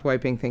stopped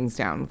wiping things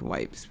down with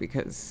wipes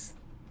because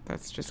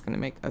that's just going to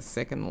make us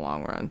sick in the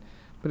long run.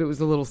 But it was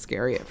a little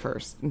scary at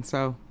first. And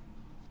so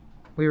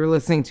we were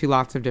listening to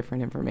lots of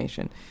different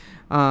information.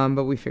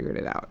 But we figured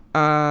it out.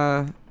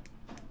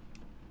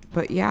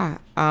 But yeah,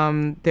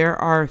 there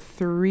are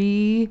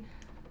 3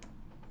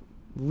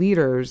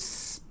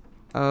 liters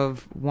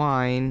of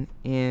wine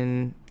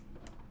in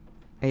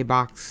a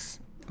box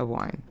of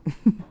wine,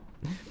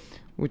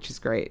 which is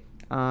great.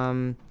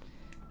 I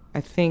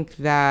think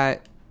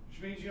that...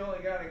 Which means you only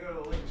got to go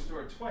to the liquor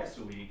store twice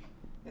a week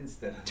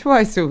instead of...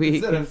 Twice a week.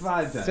 Instead of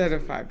 5 times. Instead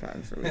of 5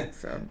 times a week.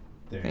 So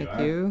There thank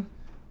you you.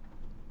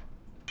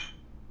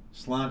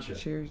 Sláinte.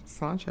 Cheers,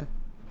 Sláinte.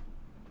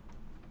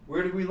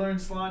 Where did we learn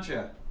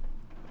Sláinte?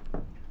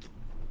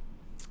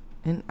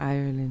 In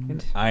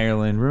Ireland.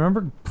 Ireland.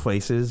 Remember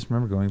places?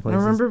 Remember going I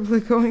places? remember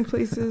going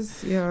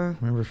places. Yeah.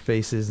 Remember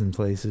faces and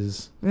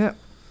places? Yep.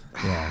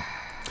 Yeah.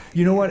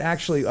 You know what?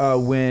 Actually,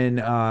 when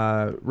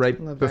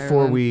right Love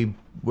before Ireland.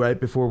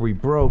 we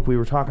broke, we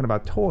were talking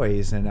about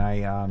toys, and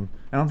I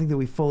don't think that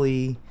we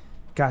fully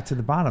got to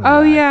the bottom of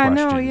Oh, that yeah,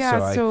 question. no,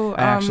 yeah, So so,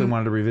 I actually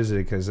wanted to revisit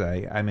it because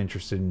I'm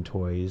interested in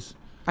toys.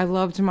 I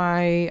loved,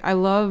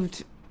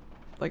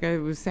 like I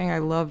was saying, I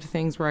loved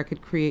things where I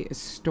could create a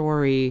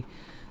story.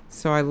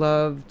 So I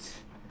loved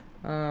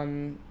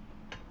my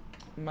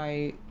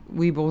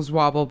Weebles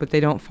Wobble, but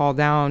they don't fall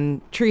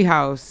down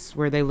treehouse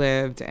where they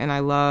lived. And I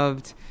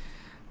loved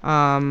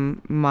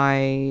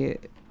my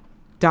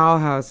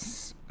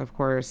dollhouse, of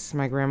course.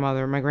 My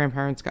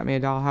grandparents got me a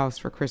dollhouse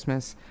for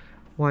Christmas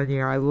one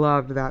year. I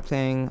loved that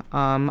thing.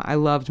 I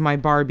loved my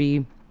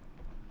Barbie.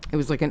 It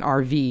was like an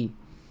RV.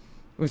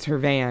 It was her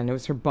van. It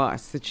was her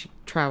bus that she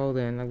traveled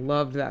in. I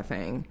loved that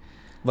thing.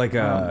 Like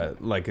a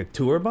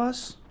tour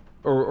bus,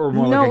 or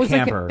more like a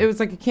camper. It was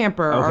like a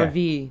camper Okay.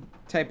 RV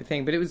type of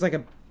thing, but it was like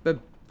it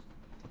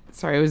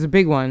was a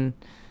big one.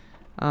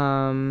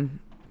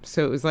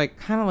 So it was like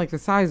kind of like the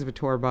size of a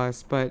tour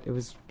bus, but it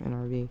was an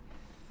RV.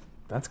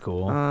 That's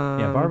cool.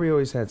 Yeah, Barbie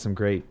always had some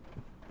great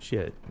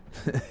shit.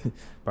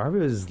 Barbie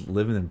was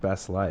living the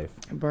best life.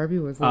 Barbie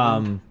was.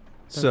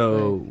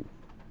 So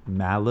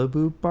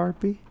Malibu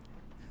Barbie.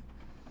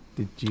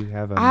 Did you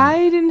have a?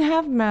 I didn't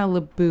have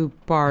Malibu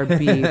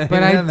Barbie, but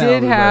I have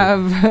did Malibu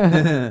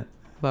have.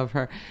 Love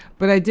her,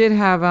 but I did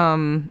have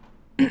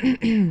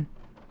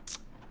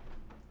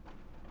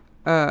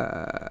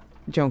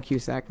Joan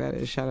Cusack. That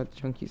is, shout out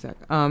to Joan Cusack.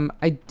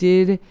 I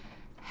did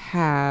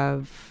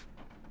have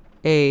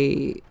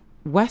a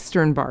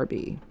Western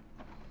Barbie.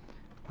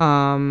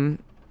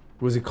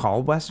 Was it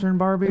called Western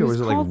Barbie, or was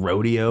was it like called-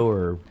 rodeo,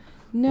 or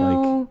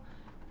No,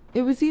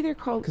 it was either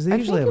called. 'Cause they I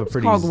usually think have it a was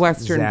pretty called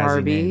Western zazzy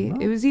Barbie.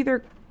 name. It was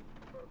either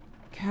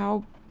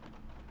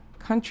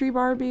Country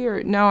Barbie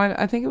or no,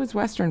 I think it was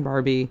Western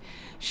Barbie.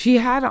 She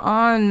had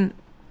on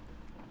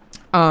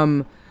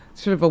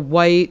sort of a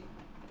white.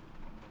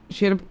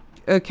 She had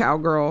a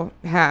cowgirl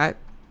hat,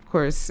 of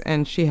course,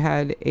 and she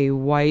had a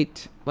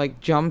white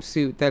like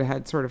jumpsuit that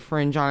had sort of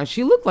fringe on it.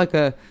 She looked like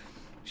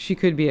she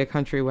could be a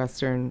country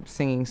western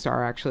singing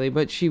star actually,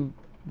 but she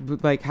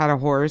like had a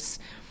horse.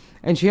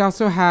 And she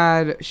also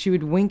she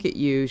would wink at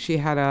you. She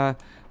had a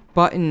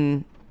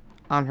button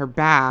on her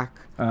back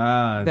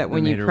that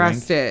when you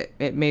pressed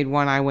it made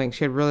one eye wink.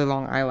 She had really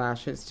long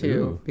eyelashes too.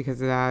 Ooh. Because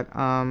of that.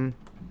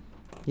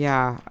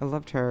 Yeah, I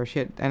loved her.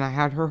 And I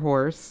had her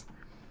horse.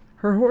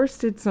 Her horse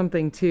did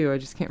something too. I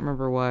just can't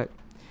remember what.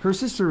 Her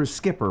sister was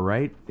Skipper,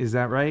 right? Is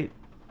that right?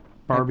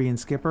 Barbie and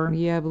Skipper?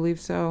 Yeah, I believe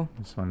so.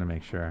 Just wanted to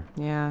make sure.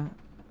 Yeah.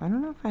 I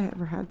don't know if I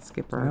ever had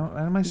Skipper. I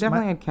don't- I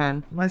definitely had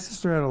Ken. My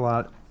sister had a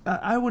lot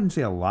I wouldn't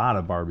say a lot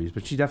of Barbies,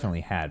 but she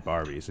definitely had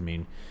Barbies. I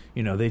mean,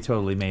 they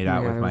totally made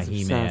out with I my was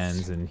He-Mans,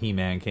 obsessed. and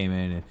He-Man came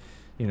in and,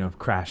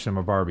 crashed some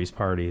of Barbie's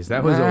parties.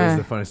 That was always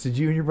the funnest. Did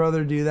you and your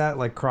brother do that,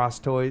 like cross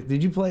toys?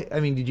 Did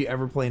you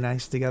ever play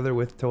nice together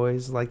with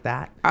toys like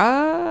that?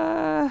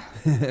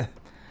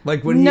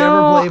 Like, would he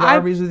ever play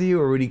Barbies with you,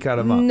 or would he cut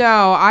them up?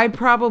 No, I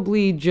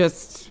probably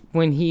just,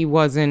 when he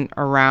wasn't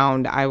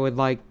around, I would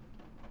like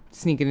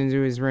sneak it into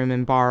his room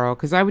and borrow,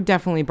 because I would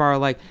definitely borrow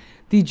like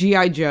the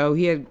G.I. Joe.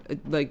 He had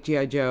like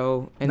G.I.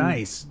 Joe. And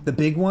Nice. The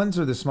big ones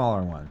or the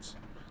smaller ones?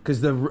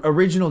 Because the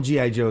original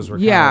G.I. Joes were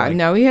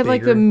no, he had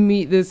like bigger.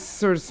 the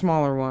sort of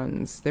smaller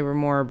ones. They were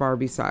more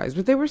Barbie size,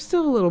 but they were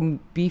still a little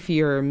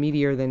beefier,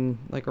 meatier than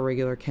like a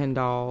regular Ken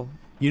doll.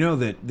 You know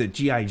that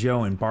G.I.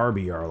 Joe and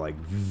Barbie are like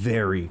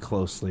very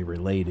closely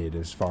related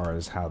as far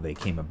as how they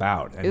came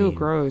about. I Ew, mean,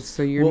 gross.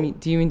 So do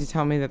you mean to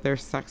tell me that their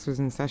sex was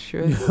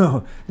incestuous?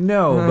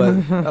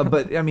 No,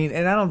 but I mean,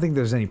 and I don't think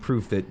there's any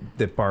proof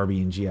that Barbie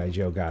and G.I.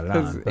 Joe got it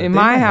on. But In they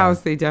my might house,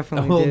 have. they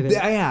definitely did it.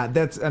 Yeah,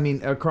 that's, I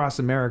mean, across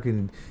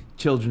American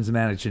children's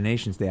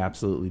imaginations, they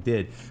absolutely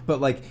did. But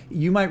like,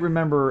 you might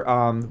remember,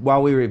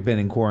 while we were been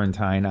in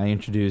quarantine, I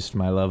introduced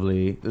my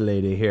lovely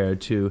lady here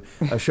to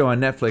a show on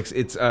Netflix.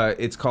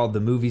 It's called The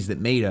Movies That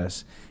Made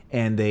Us,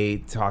 and they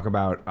talk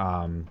about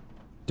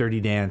Dirty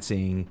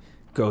Dancing,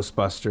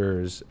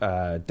 Ghostbusters,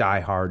 Die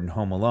Hard, and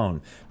Home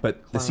Alone.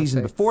 But the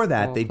season Classics, before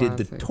that, all they did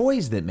The classics.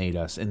 Toys That Made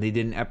Us, and they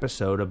did an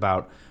episode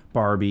about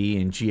Barbie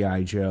and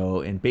G.I.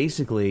 Joe, and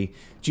basically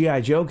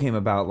G.I. Joe came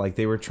about like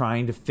they were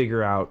trying to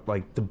figure out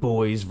like the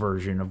boys'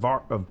 version of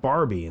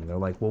Barbie, and they're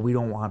like, well, we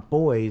don't want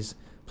boys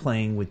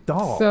playing with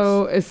dolls.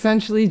 So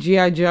essentially,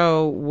 G.I.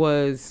 Joe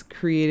was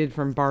created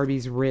from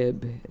Barbie's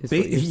rib. Is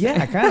what you're Yeah,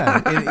 saying.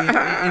 kind of. In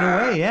a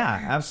way,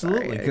 yeah,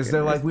 absolutely. Sorry, I Because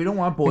they're couldn't like, we don't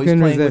want boys couldn't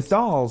playing with resist.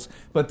 dolls,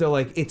 but they're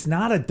like, it's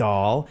not a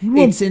doll. want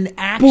It's an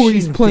action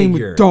boys playing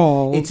with figure.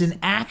 dolls. It's an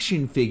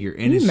action figure,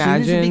 and you as soon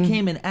as it imagine?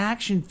 became an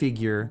action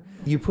figure,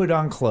 you put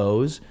on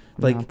clothes.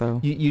 Like Not though.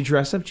 you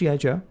dress up G.I.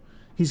 Joe.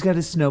 He's got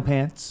his snow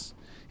pants.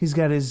 He's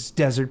got his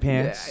desert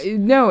pants.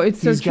 No, it's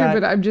so He's true, got-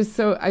 but I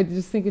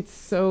just think it's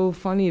so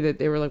funny that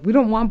they were like, we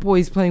don't want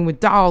boys playing with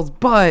dolls,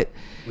 but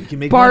We can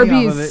make money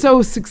Barbie off of is it.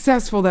 so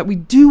successful that we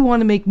do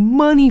want to make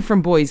money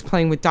from boys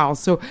playing with dolls.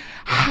 So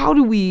how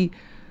do we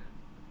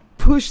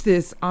push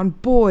this on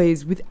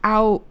boys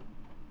without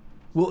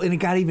Well, and it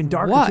got even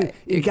darker What? too.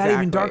 It got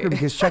even Exactly. darker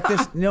because check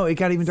this. No, it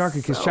got even darker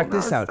because check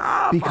this out.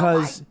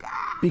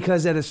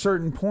 Because at a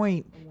certain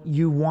point,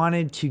 you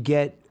wanted to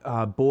get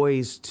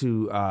boys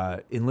to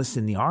enlist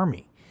in the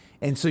army.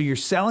 And so you're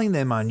selling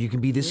them on, you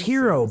can be this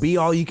hero, be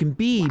all you can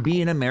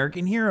be an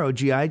American hero,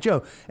 G.I.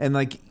 Joe. And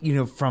like,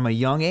 from a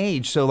young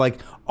age. So like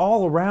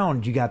all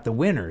around, you got the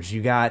winners.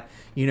 You got,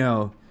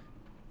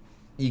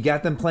 you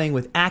got them playing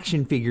with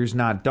action figures,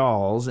 not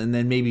dolls, and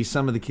then maybe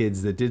some of the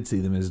kids that did see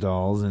them as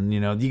dolls, and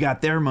you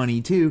got their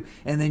money too,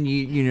 and then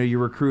you're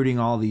recruiting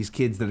all these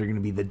kids that are going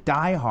to be the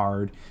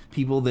diehard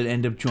people that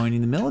end up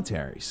joining the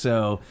military.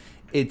 So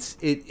it's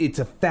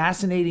a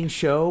fascinating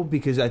show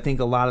because I think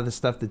a lot of the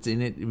stuff that's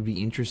in it would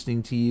be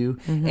interesting to you,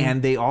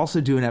 and they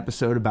also do an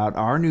episode about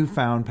our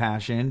newfound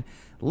passion,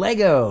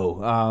 Lego.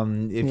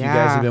 If you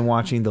guys have been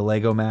watching the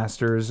Lego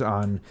Masters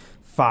on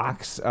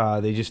Fox,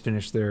 they just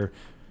finished their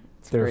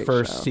great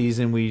first show.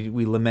 season. We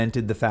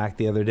lamented the fact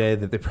the other day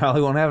that they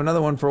probably won't have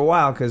another one for a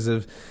while because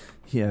of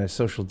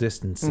social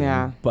distancing.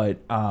 Yeah. But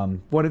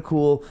what a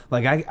cool,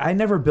 like I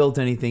never built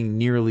anything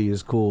nearly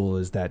as cool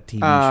as that TV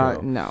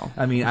show. No.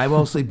 I mean, I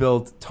mostly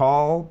built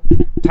tall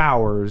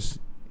towers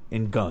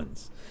and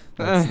guns.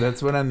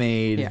 That's what I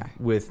made Yeah.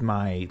 with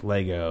my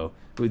Lego.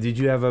 Did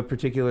you have a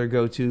particular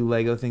go-to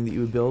Lego thing that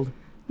you would build?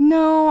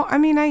 No, I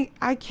mean,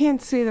 I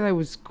can't say that I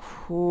was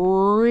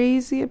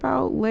crazy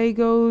about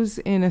Legos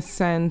in a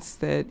sense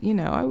that,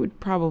 I would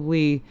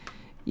probably,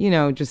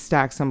 just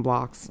stack some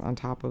blocks on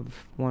top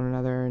of one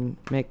another and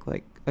make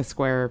like a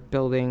square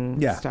building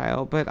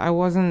style. But I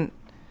wasn't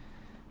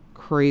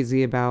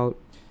crazy about.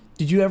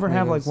 Did you ever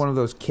have like Legos. one of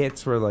those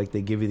kits where like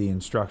they give you the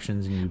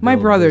instructions and you My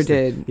build brother this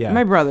thing? did. Yeah.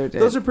 My brother did.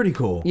 Those are pretty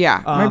cool.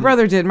 Yeah, my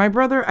brother did. My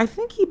brother, I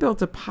think he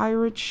built a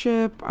pirate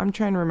ship. I'm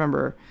trying to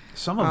remember.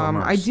 Some of them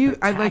are I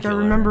spectacular.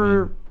 remember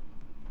I mean,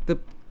 the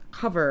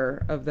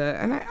cover of the,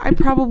 and I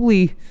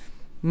probably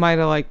might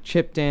have like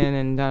chipped in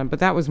and done, but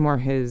that was more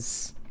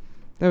his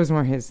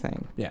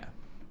thing. yeah.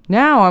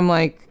 Now I'm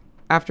like,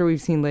 after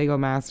we've seen Lego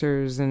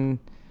Masters and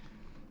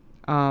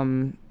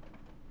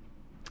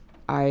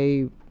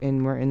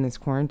we're in this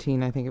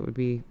quarantine, I think it would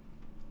be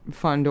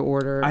fun to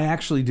order. I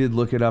actually did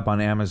look it up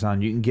on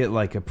Amazon. You can get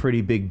like a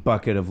pretty big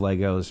bucket of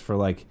Legos for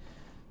like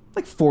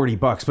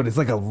 $40, but it's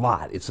like a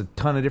lot. It's a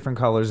ton of different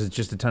colors. It's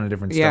just a ton of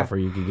different Yeah. stuff where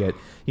you could get,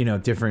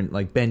 different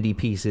like bendy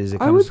pieces.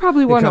 I would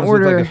probably wanna It comes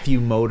order with like a few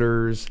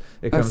motors.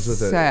 It comes with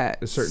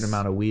set. a certain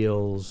amount of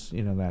wheels.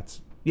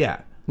 That's,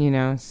 yeah.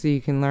 So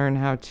you can learn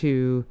how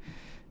to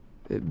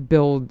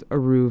build a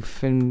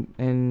roof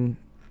and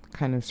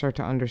kind of start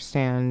to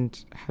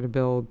understand how to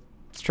build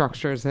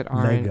structures that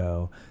aren't.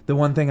 Lego. The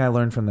one thing I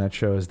learned from that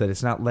show is that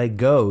it's not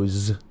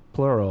Legos,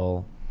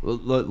 plural.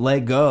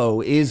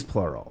 Lego is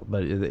plural,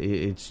 but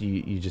it's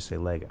you just say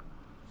Lego.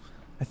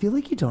 I feel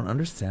like you don't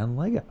understand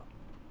Lego.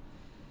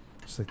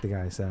 Just like the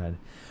guy said.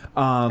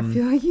 I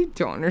feel like you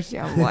don't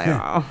understand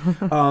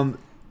Lego.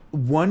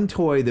 One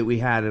toy that we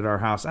had at our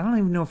house, I don't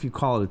even know if you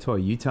call it a toy.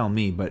 You tell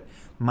me, but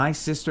my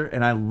sister,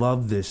 and I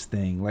love this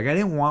thing. Like, I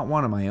didn't want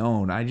one of my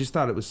own. I just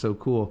thought it was so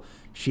cool.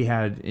 She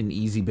had an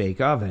Easy Bake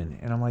Oven,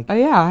 and I'm like, Oh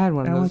yeah, I had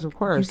one of and I'm those, like, of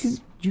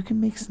course. You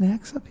can make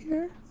snacks up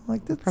here?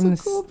 Like, that's From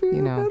so cool the, for your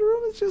you know,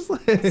 bedroom. It's just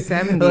like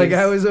 70s. Like,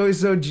 I was always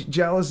so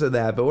jealous of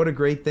that. But what a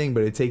great thing.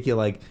 But it'd take you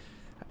like,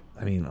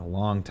 I mean, a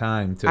long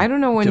time to I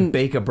don't know to when-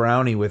 bake a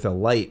brownie with a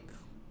light.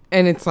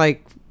 And it's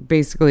like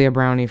basically a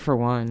brownie for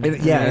one. And,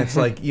 yeah, and it's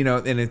like, you know,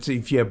 and it's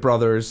if you have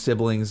brothers,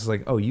 siblings, it's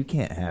like, oh, you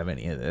can't have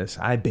any of this.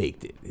 I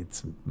baked it.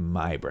 It's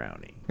my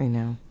brownie. I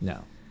know.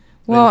 No.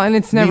 Well, and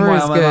it's never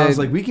Meanwhile, as my mom's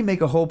good. like, we can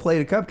make a whole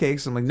plate of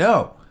cupcakes. I'm like,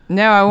 no.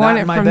 No, I want Not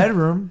it in my from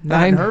bedroom.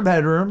 Not in her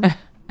bedroom. No.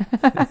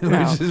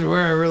 Which is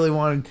where I really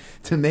wanted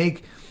to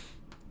make,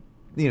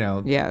 you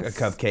know, Yes.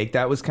 a cupcake.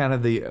 That was kind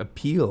of the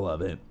appeal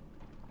of it.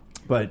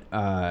 But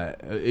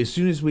as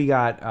soon as we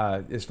got,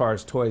 as far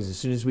as toys, as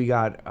soon as we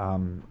got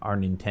our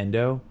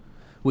Nintendo,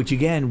 which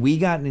again, we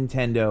got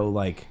Nintendo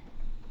like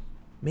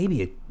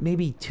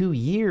maybe 2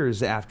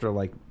 years after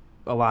like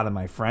a lot of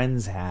my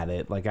friends had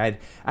it. Like I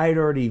had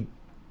already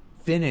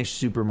finished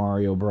Super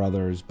Mario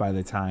Brothers by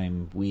the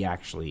time we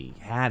actually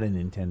had a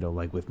Nintendo,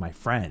 like with my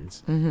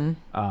friends.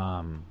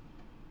 Mm-hmm.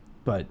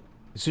 But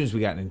as soon as we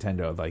got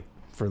Nintendo, like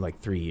for like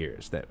 3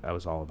 years, that I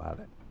was all about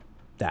it.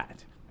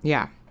 That.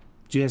 Yeah.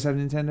 Do you guys have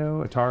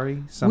Nintendo,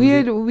 Atari?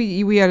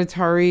 We had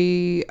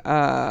Atari.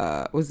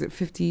 Was it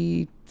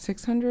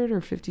 5600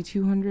 or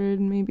 5200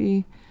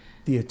 maybe?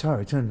 The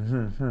Atari.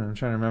 I'm trying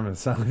to remember the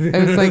song.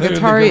 It was like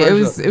Atari.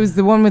 It was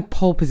the one with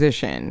pole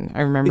position.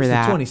 I remember it's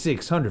that. the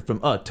 2600 from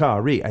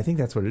Atari. I think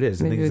that's what it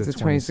is. Maybe I think it's the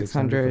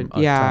 2600.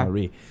 from Yeah.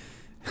 Atari.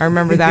 I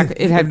remember that.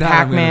 It had If not,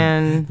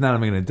 Pac-Man. If not,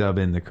 I'm going to dub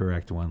in the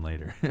correct one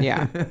later.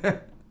 Yeah.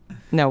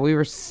 No, we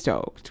were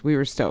stoked.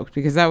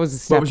 Because that was a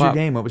step What was your up.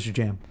 game? What was your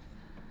jam?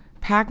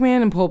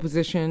 Pac-Man and pole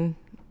position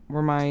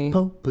were my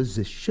Pole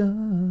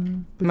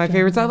position.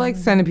 favorites. I like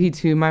Centipede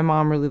too. My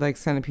mom really liked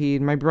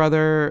Centipede. My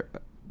brother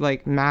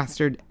like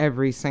mastered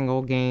every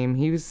single game.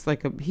 He was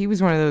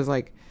one of those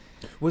like.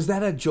 Was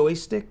that a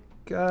joystick?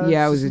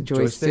 Yeah, it was a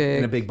joystick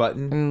and a big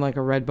button. and like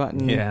a red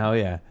button. Yeah, hell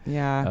yeah.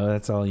 Yeah. Oh,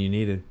 that's all you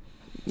needed.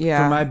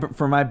 Yeah.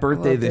 For my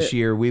birthday loved this it.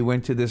 year, we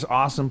went to this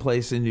awesome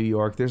place in New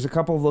York. There's a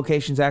couple of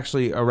locations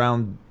actually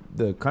around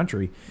the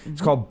country. Mm-hmm.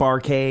 It's called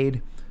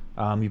Barcade.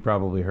 You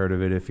probably heard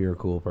of it if you're a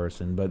cool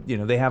person, but you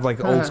know they have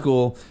like old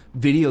school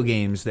video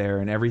games there,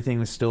 and everything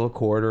was still a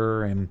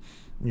quarter. And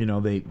you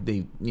know they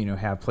you know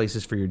have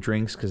places for your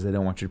drinks because they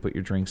don't want you to put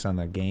your drinks on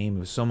the game. It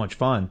was so much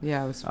fun.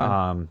 Yeah, it was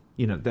fun.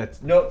 You know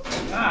that's no.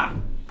 Ah!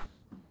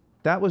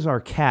 That was our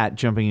cat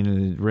jumping into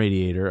the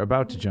radiator,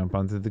 about to jump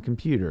onto the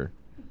computer.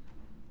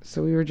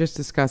 So we were just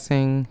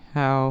discussing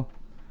how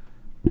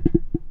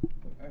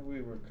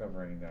We were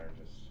covering there.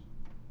 Just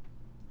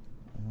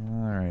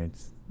all right.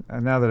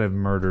 Now that I've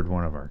murdered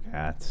one of our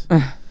cats,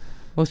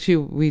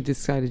 we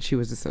decided she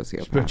was a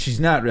sociopath. but she's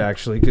not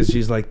actually because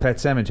she's like Pet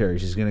Cemetery.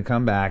 She's gonna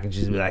come back and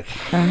she's gonna be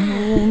like,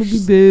 I want to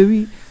be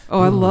baby. Oh,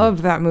 I loved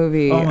that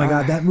movie. "Oh my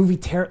god, that movie!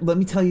 Let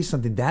me tell you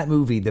something. That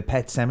movie, The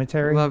Pet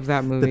Cemetery. Loved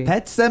that movie. The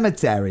Pet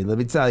Cemetery. Let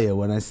me tell you,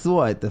 when I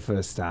saw it the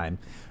first time,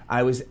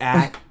 I was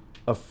at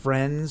a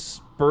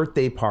friend's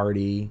birthday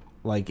party,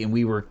 like, and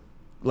we were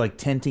like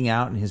tenting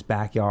out in his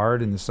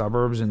backyard in the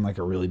suburbs in like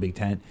a really big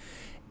tent,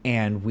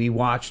 and we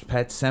watched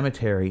Pet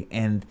Cemetery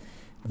and.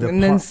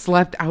 Then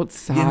slept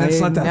outside. Yeah, and then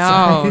slept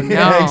outside. No,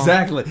 Yeah,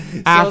 exactly.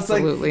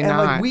 Absolutely so it's like, not. And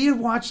like we had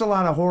watched a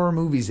lot of horror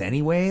movies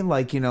anyway.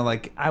 Like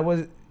like I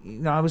was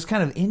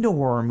kind of into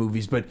horror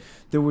movies, but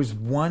there was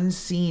one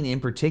scene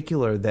in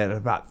particular that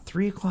about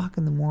 3:00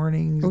 in the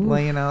morning,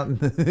 laying out in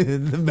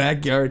the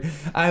backyard,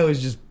 I was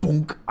just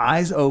boonk,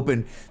 eyes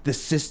open. The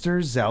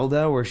sister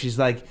Zelda, where she's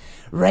like,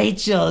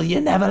 "Rachel,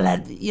 you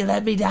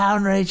let me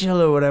down,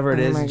 Rachel," or whatever it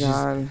is. Oh my And she's,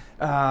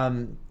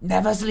 God.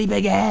 never sleep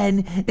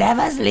again,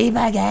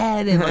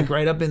 and like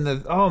right up in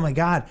the, oh my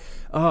god,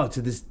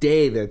 to this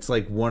day that's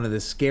like one of the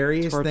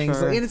scariest things,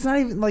 Torture. and it's not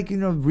even like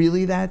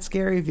really that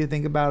scary if you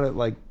think about it,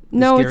 like the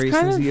No, it's scariest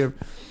kind things of you ever.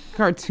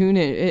 cartoon.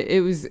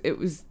 It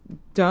was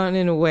done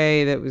in a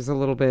way that was a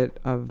little bit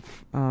of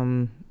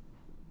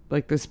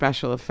like the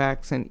special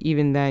effects, and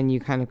even then you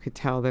kind of could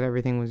tell that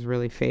everything was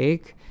really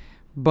fake,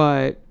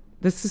 but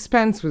the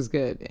suspense was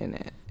good in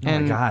it. Oh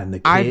my God, and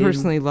the I kid-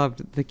 personally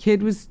loved it. The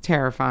kid was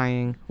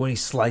terrifying. When he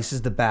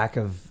slices the back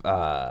of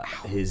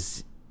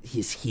his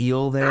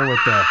heel there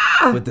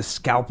with the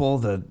scalpel,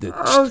 the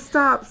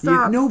Stop!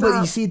 no,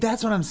 but you see,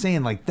 that's what I'm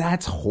saying. Like,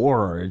 that's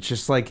horror. It's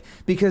just like,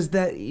 because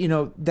that,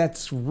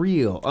 that's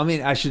real. I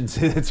mean, I shouldn't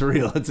say that's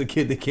real. It's a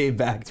kid that came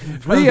back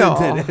from real. the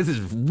dead. This is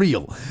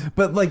real.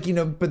 But like,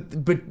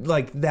 but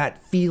like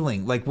that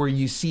feeling, like where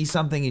you see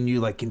something and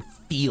you like can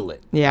feel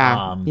it.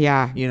 Yeah. When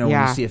Yeah.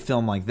 you see a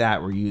film like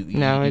that where you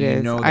No, it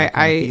is. know that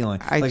kind of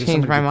feeling. I Like if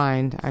changed somebody my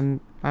mind.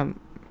 I'm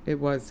It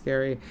was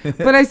scary.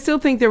 But I still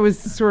think there was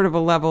sort of a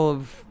level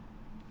of,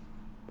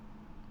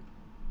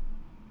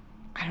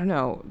 I don't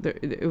know,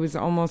 it was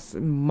almost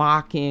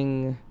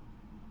mocking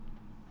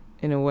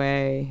in a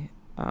way.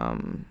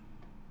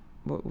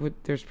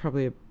 There's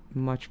probably a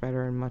much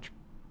better and much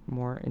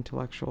more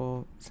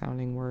intellectual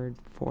sounding word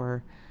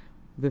for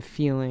the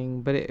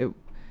feeling, but it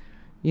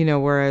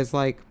whereas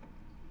like,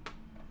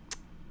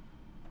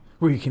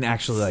 where you can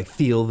actually like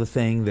feel the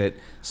thing that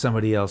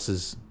somebody else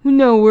is.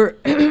 No, we're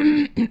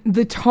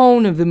the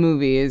tone of the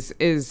movie is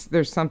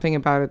there's something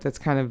about it that's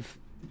kind of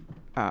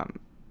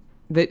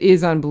that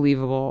is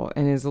unbelievable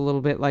and is a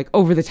little bit like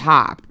over the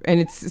top, and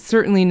it's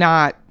certainly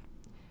not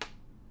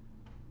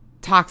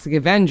Toxic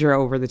Avenger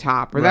over the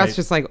top, or Right. that's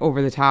just like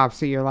over the top,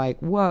 so you're like,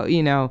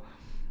 whoa,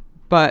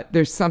 but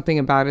there's something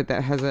about it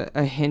that has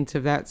a hint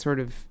of that sort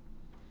of.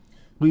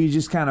 Well, you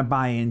just kind of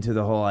buy into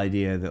the whole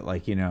idea that,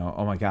 like,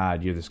 oh my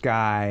God, you're this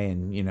guy,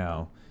 and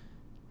you're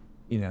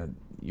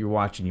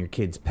watching your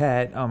kid's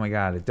pet. Oh my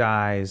God, it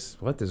dies.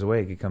 What? There's a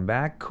way it could come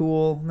back.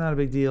 Cool, not a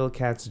big deal.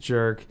 Cat's a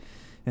jerk,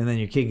 and then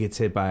your kid gets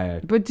hit by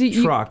a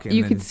truck.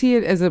 You could see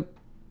it as a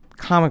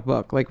comic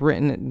book, like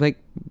written, like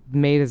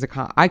made as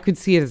a I could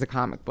see it as a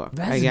comic book.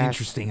 That's an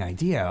interesting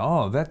idea.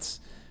 Oh,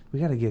 we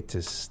got to get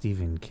to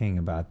Stephen King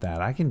about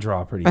that. I can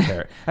draw pretty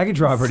terribly.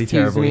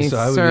 Excuse me, so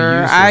I would sir,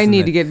 be useless I in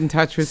need that. to get in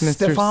touch with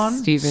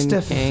Mr.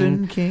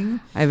 Stephen King.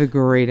 I have a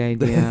great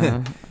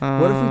idea.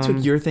 What if we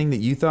took your thing that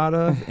you thought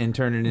of and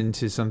turned it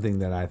into something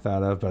that I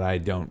thought of, but I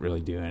don't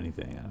really do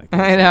anything?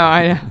 I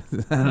know.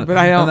 But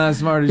I don't. I'm not as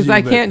smart as you.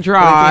 Because I can't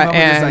draw. But I came up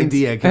with and this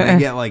idea. Can I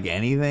get like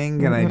anything?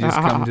 Can I just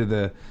come to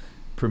the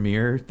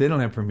premiere? They don't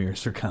have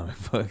premieres for comic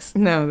books.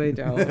 No, they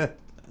don't.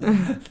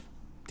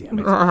 Damn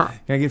it. Can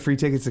I get free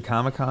tickets to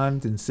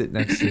Comic-Con and sit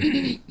next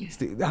to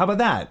How about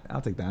that?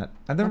 I'll take that.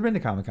 I've never been to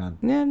Comic-Con.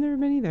 Yeah, I've never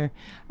been either.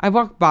 I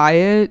walked by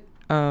it.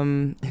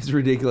 It's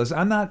ridiculous.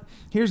 I'm not.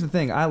 Here's the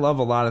thing. I love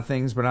a lot of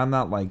things, but I'm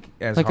not like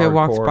as like hardcore. I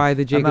walked by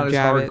the Jacob I'm not as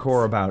Javits.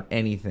 hardcore about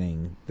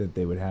anything that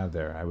they would have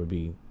there. I would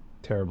be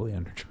terribly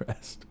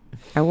underdressed.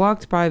 I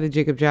walked by the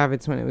Jacob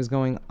Javits when it was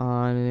going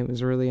on, and it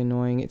was really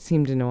annoying. It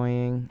seemed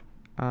annoying.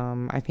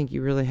 I think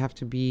you really have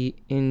to be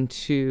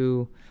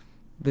into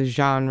the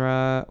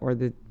genre or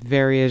the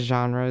various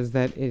genres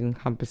that it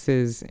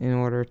encompasses in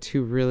order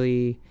to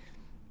really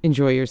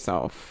enjoy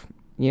yourself.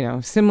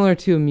 Similar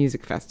to a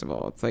music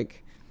festival. It's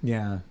like,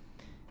 Yeah.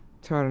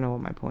 so I don't know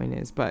what my point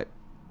is, but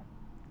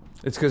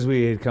It's because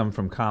we had come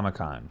from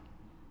Comic-Con.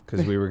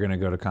 Because we were going to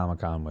go to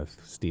Comic-Con with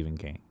Stephen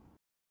King.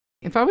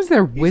 if I was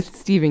there with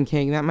Stephen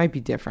King, that might be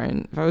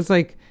different. If I was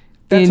like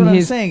That's in what I'm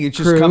his saying. It's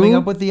just crew, coming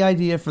up with the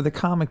idea for the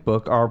comic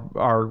book. Our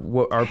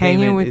Hanging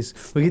payment with is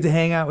we get to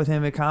hang out with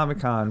him at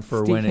Comic-Con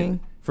for Steve when King?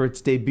 for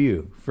its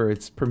debut, for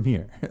its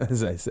premiere,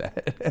 as I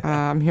said.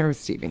 I'm here with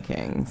Stephen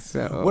King.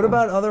 So What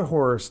about other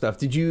horror stuff?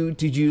 Did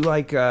you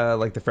like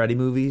the Freddy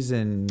movies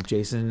and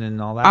Jason and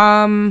all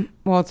that?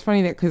 Well, it's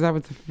funny that because that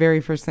was the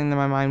very first thing that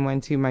my mind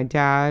went to. My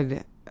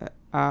dad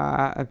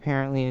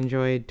apparently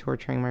enjoyed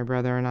torturing my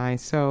brother and I.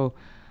 So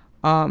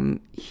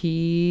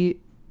we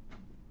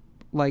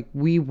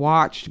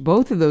watched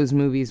both of those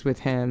movies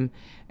with him,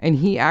 and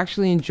he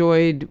actually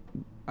enjoyed.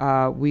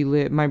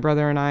 My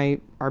brother and I,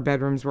 our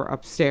bedrooms were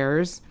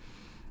upstairs,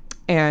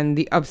 and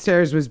the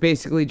upstairs was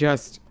basically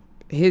just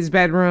his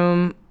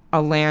bedroom, a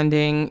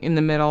landing in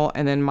the middle,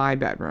 and then my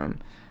bedroom.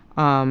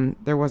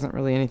 There wasn't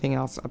really anything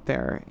else up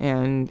there,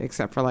 and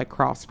except for like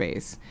crawl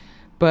space.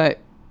 But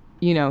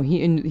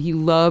he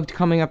loved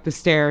coming up the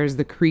stairs,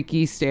 the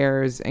creaky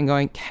stairs, and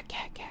going cat,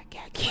 cat, cat,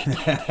 cat, cat,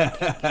 cat,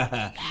 cat,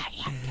 cat,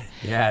 cat.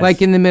 Yes.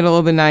 Like in the middle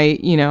of the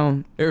night,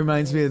 It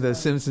reminds me of The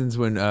Simpsons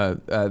when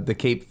the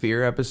Cape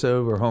Fear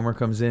episode where Homer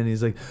comes in.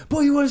 He's like,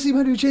 "Boy, you want to see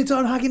my new chainsaw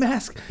and hockey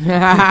mask?" He's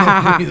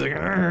like,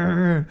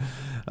 "Arr."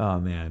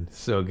 "Oh man,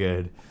 so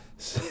good."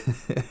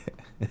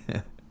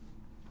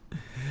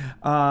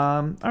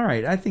 All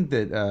right, I think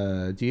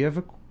that. Do you have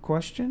a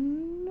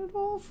question at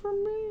all for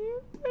me?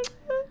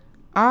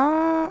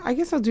 I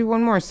guess I'll do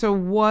one more. So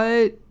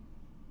what?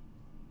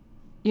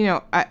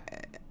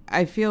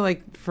 I feel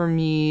like for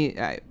me,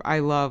 I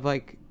love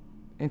like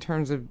in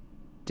terms of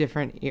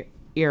different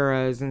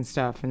eras and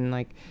stuff, and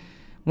like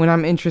when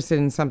I'm interested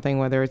in something,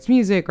 whether it's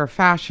music or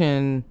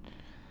fashion,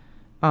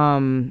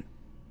 the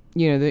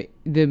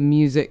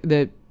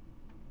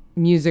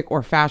music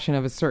or fashion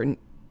of a certain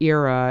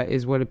era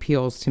is what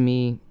appeals to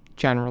me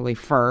generally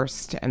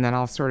first, and then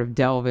I'll sort of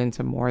delve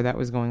into more that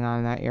was going on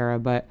in that era.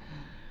 But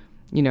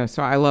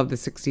so I love the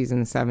 60s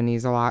and the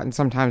 70s a lot, and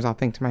sometimes I'll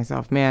think to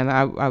myself, man,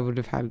 I would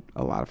have had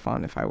a lot of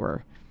fun if I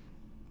were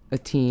a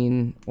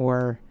teen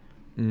or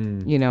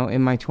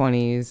in my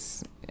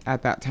 20s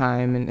at that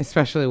time, and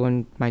especially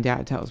when my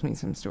dad tells me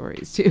some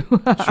stories too.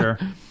 Sure.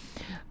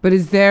 But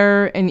is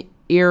there an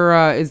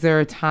era, is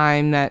there a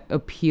time that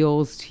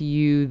appeals to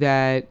you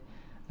that,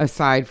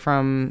 aside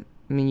from,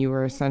 you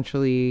were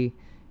essentially,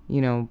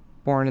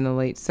 born in the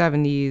late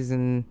 70s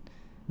and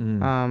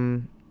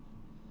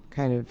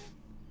kind of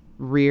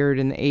reared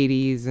in the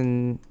 80s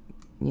and,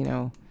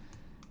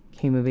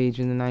 came of age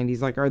in the 90s.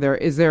 Like,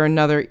 is there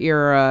another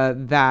era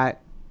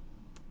that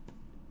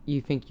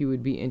you think you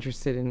would be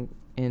interested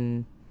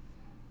in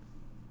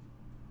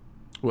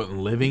What,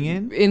 living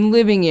in?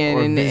 living in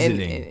Or and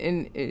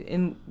visiting?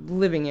 in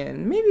living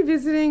in, maybe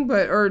visiting,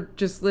 but or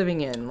just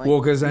living in. Like, Well,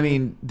 because, I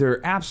mean, there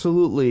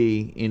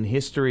absolutely in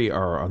history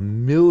are a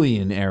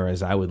million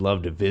eras I would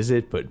love to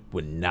visit, but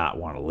would not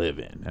want to live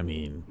in. I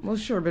mean, well,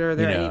 sure, but are you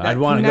there any know, that I'd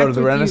want to go connect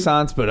to the with you?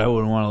 Renaissance, but I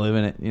wouldn't want to live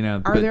in it, you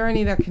know. Are but, there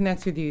any that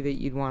connect with you that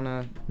you'd want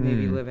to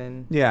maybe live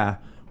in? Yeah.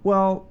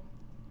 Well,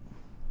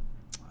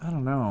 I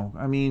don't know.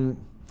 I mean,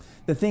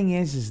 the thing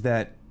is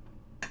that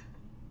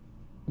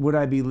would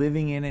I be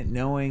living in it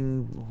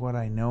knowing what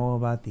I know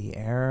about the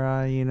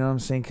era? You know what I'm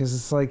saying? Because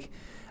it's like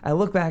I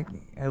look back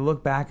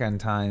on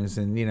times,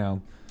 and you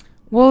know.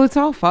 Well, it's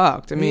all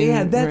fucked. I mean,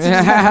 Yeah, that's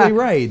exactly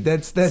right.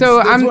 That's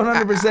So I'm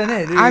 100%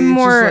 it. I'm It's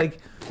more just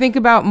like, think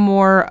about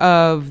more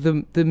of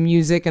the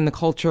music and the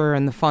culture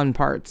and the fun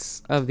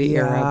parts of the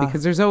era, Yeah.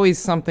 because there's always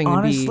something to be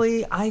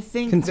honestly, I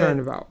think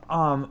concerned that,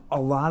 about. a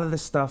lot of the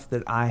stuff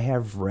that I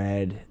have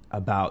read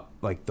about,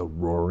 like the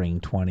Roaring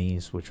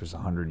 '20s, which was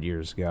 100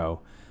 years ago,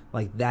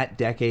 like that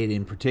decade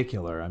in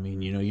particular. I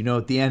mean, you know,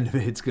 at the end of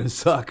it, it's gonna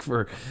suck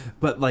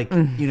but like,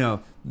 you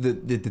know,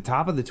 the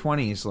top of the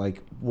 '20s,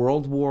 like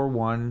World War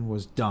I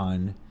was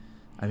done.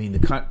 I mean,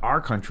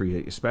 our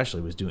country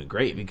especially was doing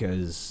great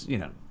because, you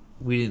know,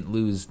 we didn't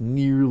lose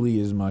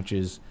nearly as much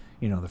as,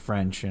 you know, the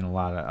French and a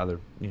lot of other,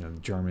 you know,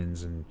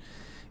 Germans, and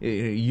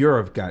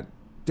Europe got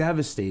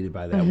devastated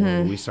by that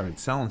war. We started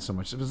selling so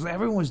much because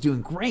everyone was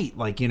doing great.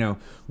 Like, you know,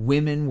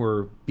 women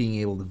were being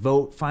able to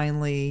vote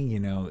finally, you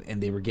know,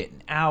 and they were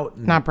getting out.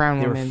 And Not brown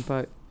they were women,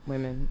 but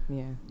women.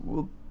 Yeah.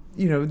 well,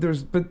 you know,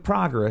 but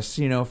progress,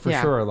 you know, for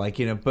Yeah. sure. Like,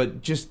 you know,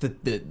 but just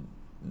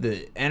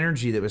the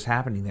energy that was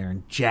happening there,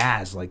 and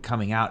jazz like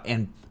coming out,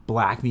 and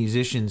black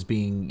musicians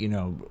being, you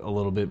know, a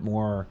little bit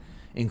more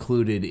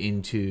included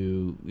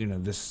into, you know,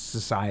 the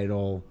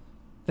societal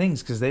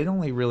things, because they'd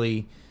only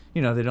really,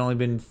 you know, they'd only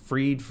been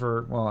freed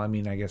for, well, I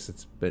mean, I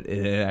guess but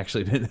it had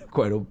actually been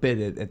quite a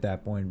bit at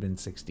that point, been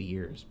 60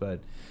 years,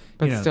 but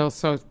you know, still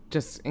so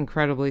just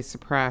incredibly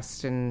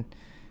suppressed and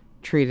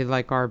treated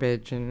like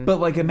garbage. And but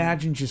like,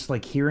 imagine just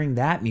like hearing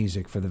that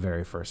music for the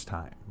very first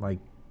time, like,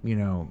 you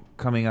know,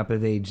 coming up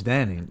of age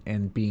then,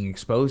 and being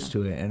exposed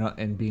to it,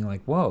 and being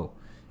like, whoa,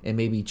 and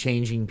maybe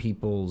changing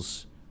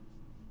people's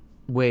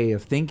way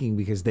of thinking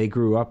because they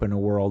grew up in a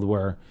world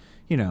where,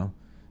 you know,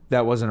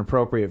 that wasn't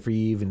appropriate for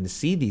you even to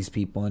see these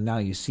people, and now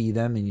you see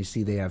them and you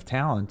see they have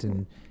talent,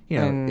 and you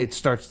know, And it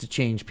starts to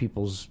change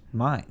people's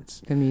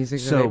minds. the music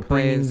that So they play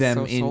bringing is them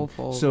so in,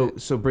 soulful.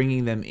 so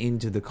bringing them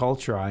into the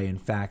culture, I in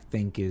fact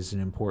think is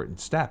an important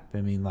step. I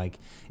mean, like,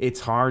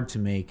 it's hard to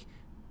make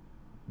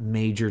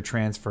major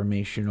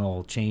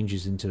transformational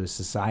changes into a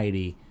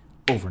society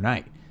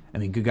overnight. I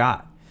mean, good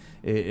God.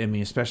 I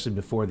mean, especially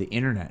before the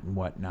internet and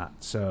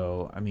whatnot.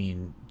 So, I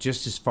mean,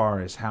 just as far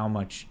as how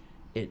much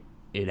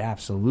it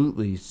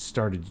absolutely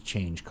started to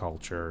change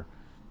culture,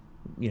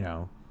 you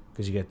know,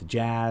 because you get the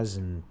jazz,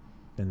 and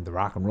then the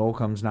rock and roll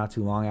comes not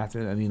too long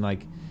after. I mean,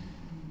 like,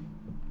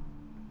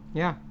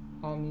 yeah,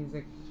 all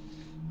music.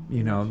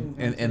 you know,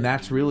 and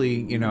that's really,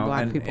 you know,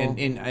 Black and, people.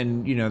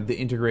 and you know, the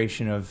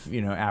integration of, you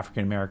know,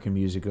 African American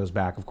music goes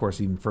back, of course,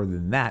 even further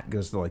than that,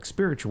 goes to like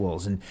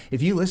spirituals. And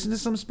if you listen to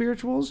some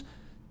spirituals,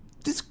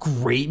 it's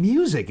great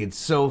music. It's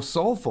so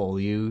soulful.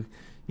 You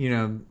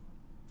know,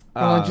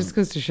 Well, it just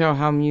goes to show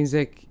how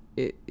music,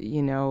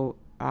 you know,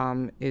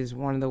 is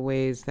one of the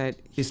ways that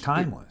it's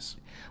timeless.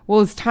 Well,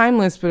 it's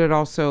timeless, but it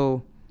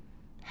also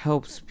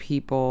helps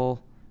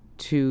people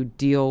to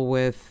deal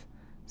with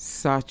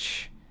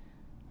such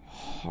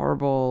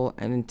horrible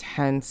and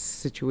intense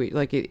situation.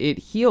 Like, it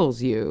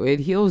heals you. It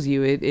heals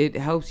you. It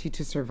helps you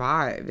to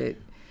survive.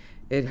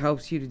 It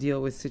helps you to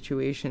deal with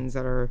situations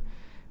that are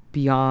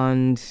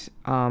beyond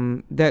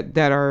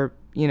that are,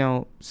 you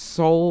know,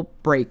 soul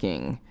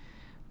breaking.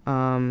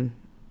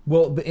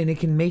 Well, and it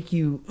can make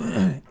you,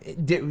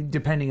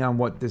 depending on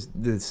what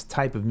this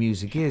type of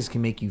music is,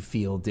 can make you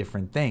feel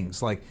different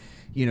things. Like,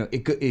 you know,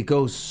 it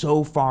goes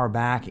so far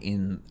back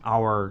in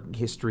our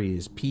history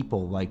as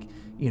people, like,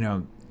 you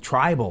know,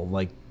 tribal,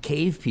 like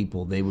cave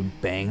people, they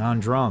would bang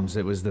on drums.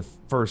 It was the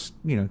first,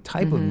 you know,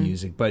 type of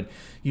music. But,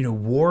 you know,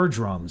 war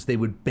drums, they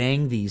would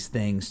bang these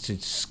things to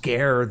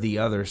scare the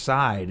other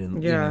side.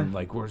 And, you know,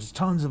 like, there's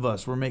tons of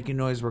us, we're making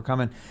noise, we're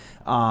coming.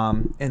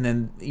 And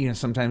then, you know,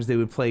 sometimes they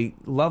would play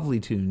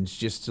lovely tunes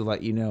just to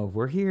let you know,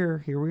 we're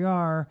here we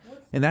are.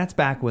 And that's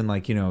back when,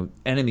 like, you know,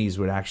 enemies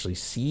would actually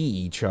see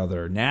each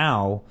other.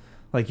 Now,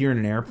 like, you're in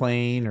an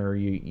airplane, or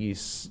you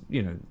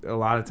know, a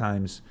lot of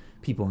times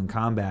people in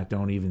combat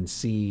don't even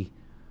see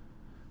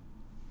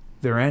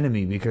their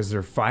enemy because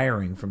they're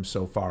firing from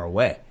so far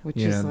away. Which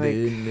you is know, like,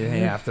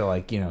 they have to,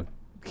 like, you know,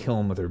 kill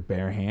them with their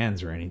bare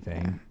hands or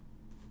anything.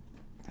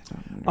 I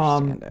don't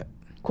understand it.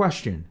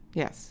 Question.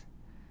 Yes.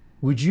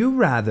 Would you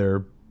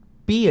rather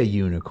be a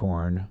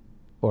unicorn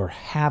or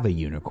have a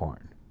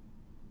unicorn?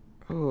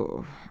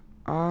 Oh,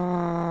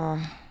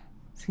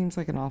 seems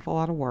like an awful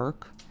lot of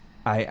work.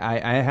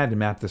 I had to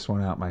map this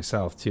one out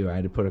myself too. I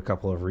had to put a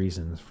couple of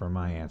reasons for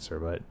my answer,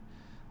 but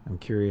I'm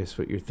curious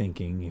what you're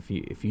thinking. If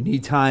you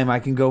need time, I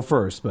can go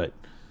first, but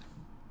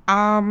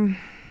well,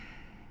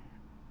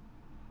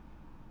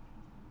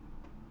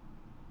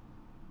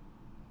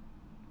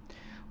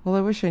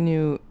 I wish I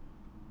knew,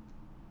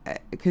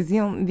 because the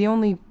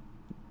only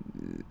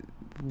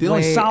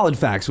solid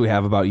facts we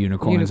have about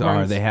unicorns are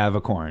Unicorns. they have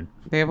a corn.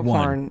 They have a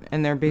One. horn,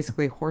 and they're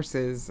basically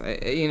horses. So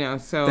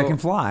They can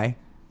fly.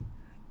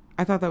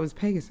 I thought that was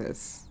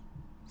Pegasus.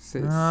 See,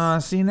 now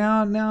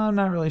I'm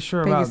not really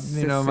sure about my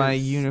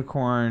Pegasus.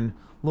 unicorn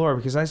lore,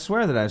 because I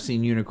swear that I've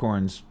seen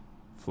unicorns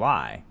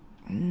fly.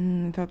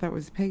 I thought that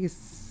was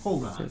Pegasus.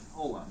 Hold on.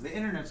 The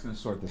internet's going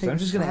to sort this. Pegasi? I'm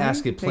just going to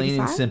ask it plain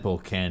and Pegasi? simple.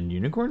 Can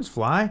unicorns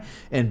fly?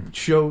 And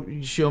show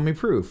me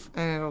proof.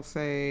 And it'll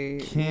say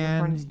Can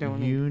unicorns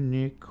don't.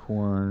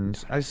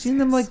 unicorns? I've seen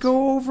them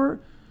go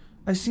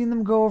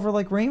over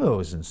like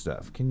rainbows and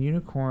stuff. Can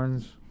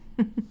unicorns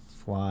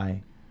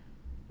fly?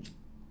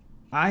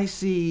 I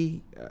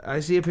see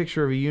a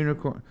picture of a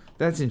unicorn.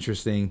 That's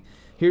interesting.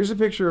 Here's a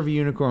picture of a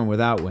unicorn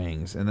without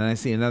wings, and then I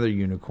see another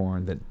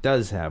unicorn that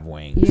does have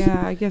wings.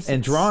 Yeah, I guess.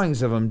 And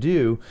drawings of them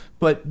do,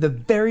 but the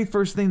very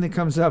first thing that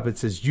comes up, it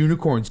says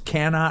unicorns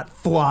cannot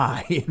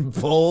fly in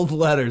bold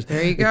letters.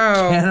 There you It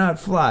go. cannot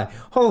fly.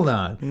 Hold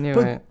on. Knew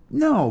but it.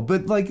 No,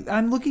 but like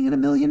I'm looking at a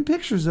million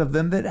pictures of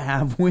them that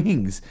have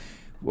wings.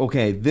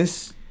 Okay,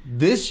 this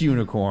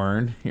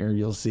unicorn, here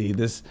you'll see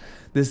this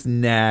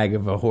nag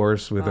of a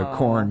horse with a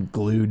corn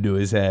glued to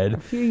his head. A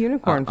few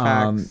unicorn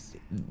facts.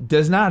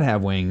 Does not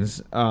have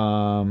wings.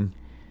 But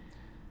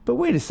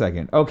wait a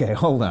second. Okay,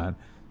 hold on.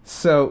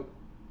 So,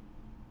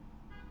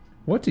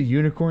 what do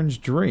unicorns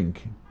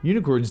drink?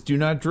 Unicorns do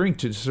not drink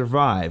to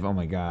survive. Oh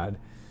my God.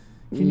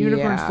 Can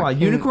unicorns fly?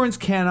 Unicorns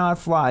cannot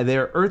fly. They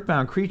are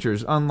earthbound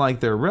creatures, unlike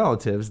their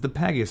relatives, the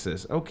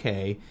Pegasus.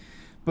 Okay.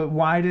 But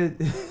why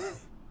did...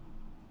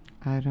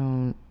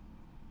 I'm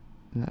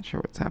not sure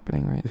what's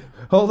happening right now.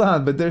 Hold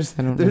on, but there's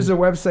I don't a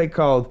website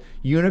called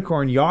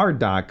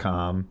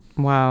unicornyard.com.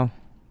 Wow.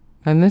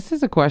 And this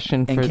is a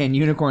question for And can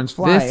unicorns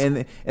fly?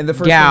 this And the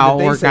first gal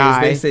thing or that they say guy.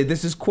 is they say,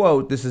 this is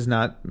quote, this is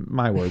not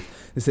my words.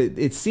 They say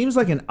it seems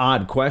like an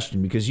odd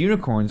question because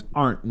unicorns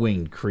aren't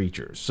winged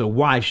creatures. So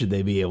why should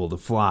they be able to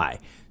fly?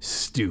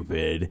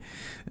 Stupid.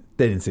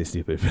 They didn't say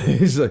stupid. But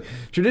it's like,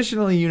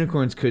 traditionally,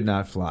 unicorns could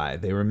not fly.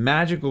 They were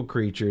magical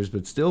creatures,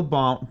 but still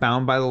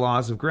bound by the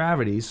laws of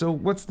gravity. So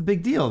what's the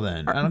big deal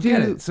then? I don't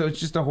get it. So it's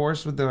just a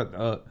horse with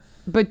a...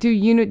 But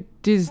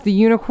does the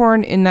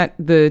unicorn in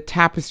the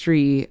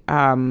tapestry,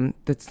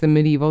 that's the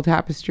medieval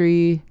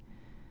tapestry,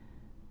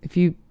 if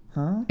you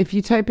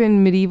type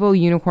in medieval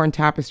unicorn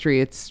tapestry,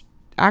 it's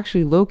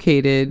actually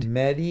located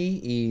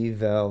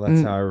Medieval,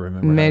 that's how I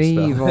remember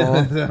medieval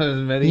how to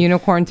spell it.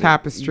 unicorn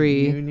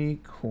tapestry.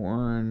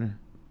 Unicorn.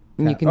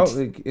 And you can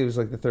it was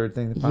like the third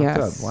thing that popped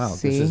Yes, up. Wow,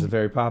 see? this is a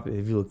very popular.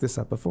 Have you looked this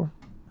up before?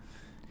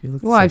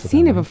 Well, I've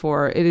seen it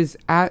before. It is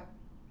at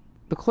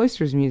the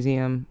Cloisters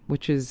Museum,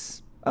 which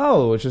is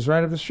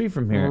right up the street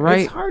from here.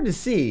 Right. It's hard to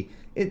see.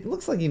 It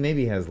looks like he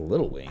maybe has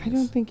little wings. I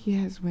don't think he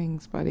has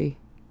wings, buddy.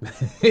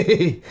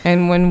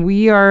 And when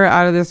we are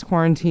out of this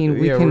quarantine,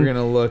 we're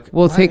gonna look.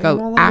 We'll take It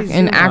won't let me zoom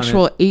an on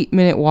actual it.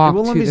 8-minute walk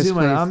Well, let to me this zoom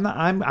place. in.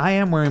 I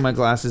am wearing my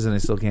glasses and I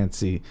still can't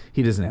see.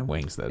 He doesn't have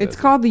wings though. It's does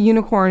he? called the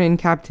Unicorn in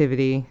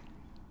Captivity.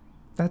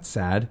 That's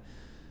sad.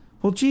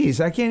 Well, geez,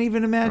 I can't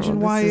even imagine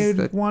this why is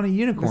you'd want a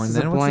unicorn. This is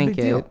Then a what's the big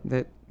blanket deal?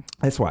 that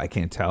That's why I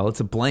can't tell.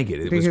 It's a blanket.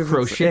 It Because was it's a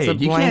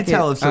crocheted. You can't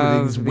tell if blanket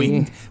something's of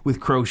winged with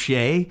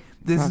crochet.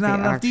 There's not not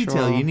the enough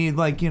detail. actual- You need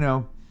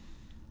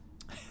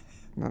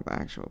not the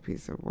actual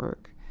piece of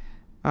work.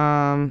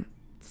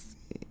 Let's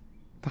see.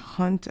 The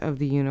Hunt of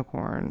the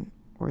Unicorn,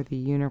 or the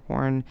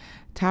Unicorn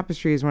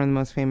Tapestry, is one of the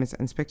most famous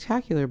and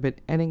spectacular but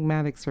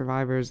enigmatic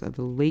survivors of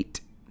the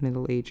late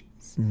Middle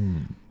Ages.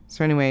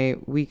 So anyway,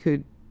 we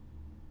could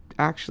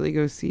actually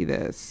go see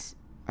this.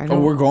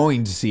 we're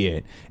going to see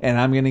it, and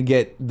I'm going to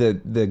get the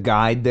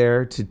guide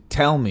there to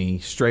tell me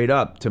straight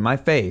up to my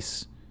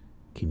face,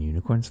 can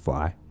unicorns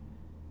fly?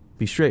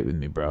 Be straight with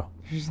me, bro.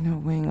 There's no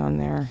wing on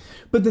there.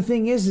 But the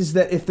thing is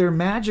that if they're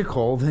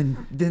magical,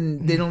 then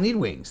they don't need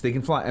wings. They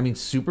can fly. I mean,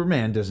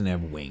 Superman doesn't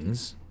have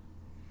wings.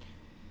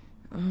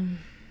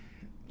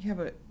 Yeah,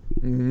 but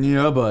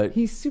Yeah, but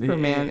he's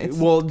Superman. It's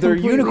well, they're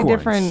completely unicorns.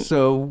 different.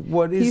 So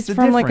what is he's the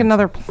from difference? like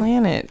another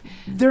planet.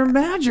 They're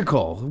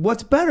magical.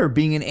 What's better,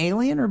 being an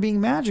alien or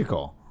being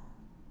magical?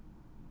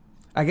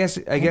 I guess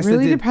It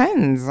really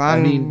depends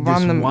on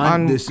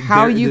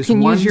how you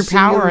can use your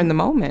power in the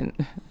moment.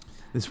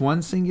 This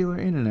one singular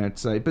internet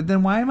site. But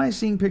then why am I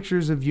seeing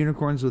pictures of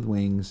unicorns with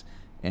wings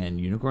and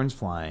unicorns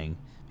flying?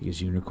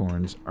 Because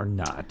unicorns are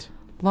not.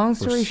 Long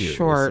for story serious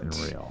short, and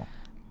real.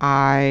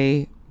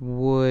 I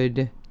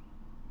would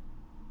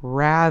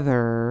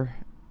rather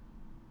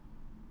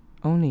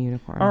own a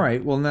unicorn. All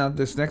right. Well, now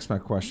this next my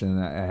question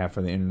that I have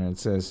for the internet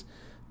says,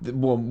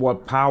 well,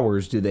 what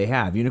powers do they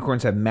have?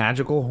 Unicorns have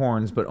magical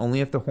horns, but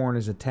only if the horn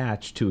is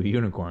attached to a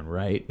unicorn,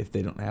 right? If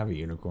they don't have a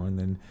unicorn,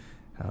 then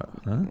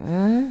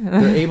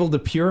they're able to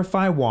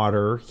purify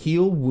water,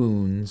 heal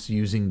wounds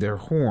using their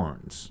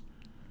horns.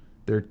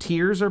 Their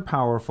tears are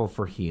powerful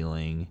for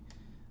healing.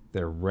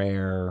 They're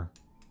rare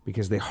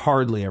because they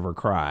hardly ever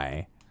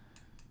cry.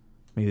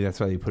 Maybe that's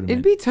why they put them.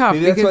 It'd be tough.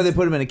 Maybe that's why they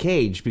put them in a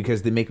cage,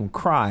 because they make them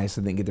cry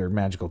so they can get their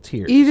magical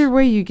tears. Either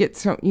way, you get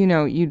so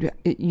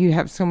you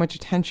have so much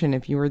attention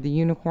if you were the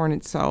unicorn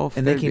itself,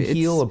 and they can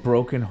heal a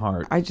broken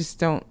heart. I just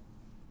don't.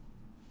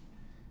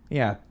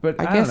 Yeah, but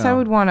I guess I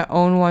would want to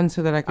own one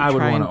so that I could. I would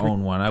try want and to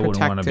own one. I wouldn't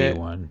want to be it.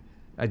 one.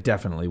 I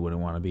definitely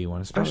wouldn't want to be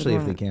one, especially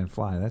if they can't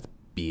fly. That's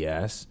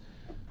BS.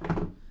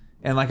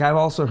 And like I've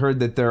also heard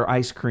that their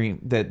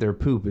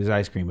poop is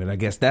ice cream, but I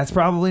guess that's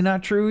probably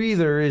not true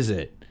either, is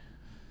it?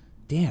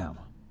 Damn.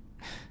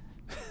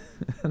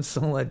 I'm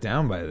so let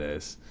down by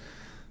this.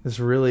 This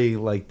really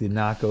did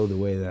not go the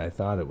way that I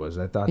thought it was.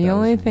 I thought the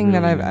only thing really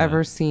that I've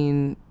ever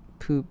seen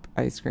poop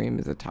ice cream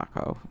is a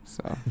taco.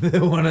 So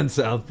the one in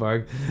South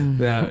Park,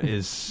 that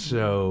is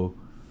so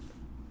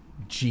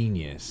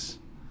genius.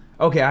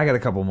 Okay, I got a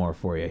couple more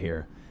for you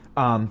here.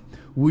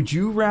 Would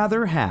you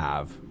rather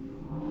have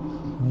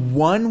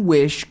one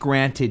wish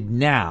granted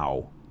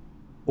now,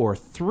 or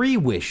 3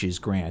 wishes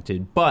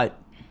granted,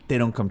 but they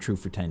don't come true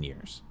for 10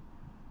 years?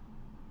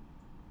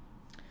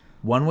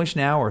 One wish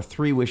now, or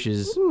 3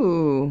 wishes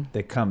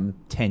that come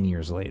 10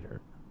 years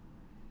later?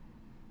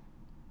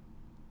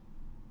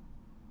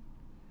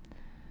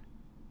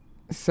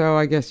 So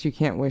I guess you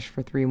can't wish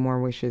for 3 more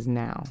wishes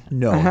now.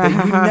 No,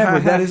 you never.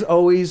 That is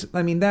always.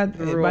 I mean, that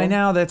by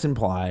now that's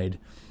implied.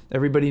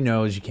 Everybody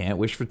knows you can't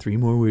wish for 3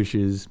 more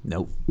wishes.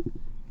 Nope.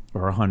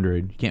 Or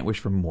 100. You can't wish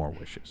for more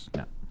wishes.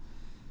 No.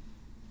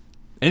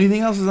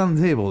 Anything else is on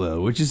the table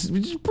though, which is a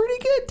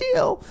pretty good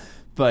deal.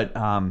 But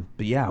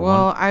yeah.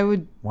 Well, I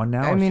would. One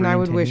now. I mean, I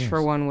would wish years.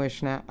 for 1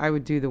 wish now. I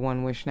would do the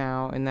 1 wish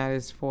now, and that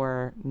is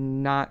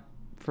not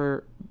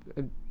for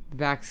a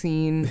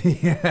vaccine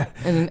and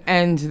an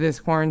end to this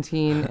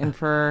quarantine, and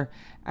for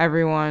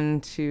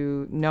everyone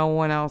to no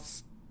one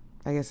else.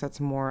 I guess that's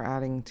more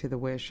adding to the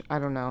wish. I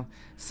don't know.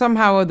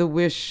 Somehow the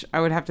wish,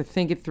 I would have to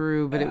think it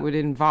through, but it would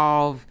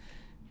involve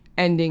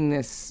ending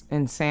this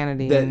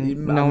insanity.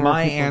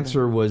 My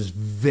answer was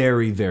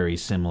very, very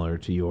similar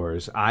to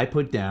yours. I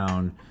put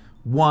down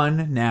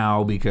 1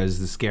 now because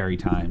the scary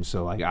times.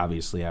 So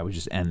obviously I would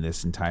just end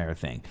this entire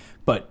thing.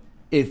 But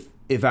if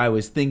I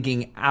was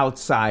thinking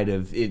outside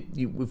of it,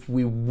 if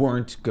we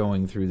weren't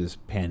going through this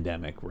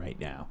pandemic right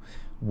now,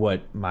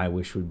 what my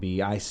wish would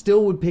be, I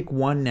still would pick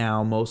 1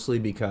 now, mostly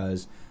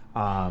because,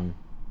 might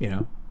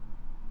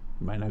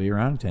not be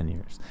around in 10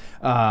 years.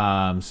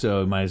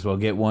 So might as well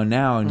get 1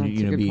 now and,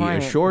 be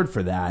assured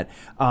for that.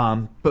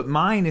 But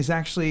mine is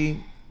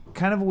actually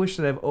kind of a wish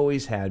that I've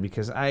always had,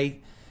 because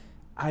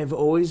I've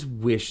always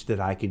wished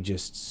that I could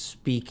just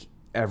speak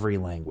every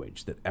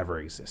language that ever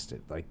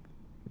existed.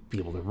 Be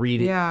able to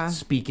read it,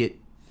 speak it,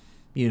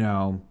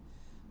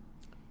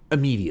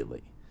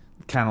 immediately.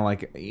 Kind of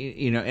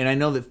and I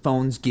know that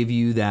phones give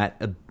you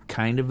that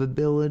kind of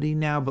ability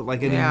now, but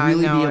really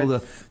be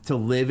able to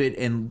live it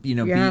and, be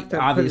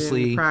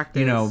obviously,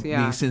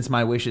 since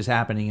my wish is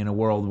happening in a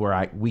world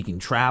where we can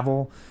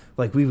travel,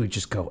 we would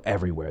just go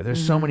everywhere.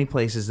 There's so many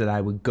places that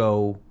I would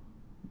go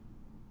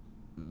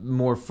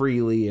more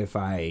freely if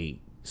I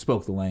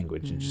spoke the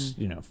language and just,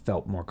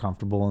 felt more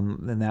comfortable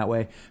in that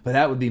way. But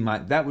that would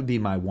be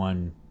my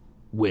 1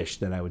 wish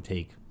that I would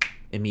take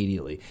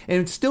immediately.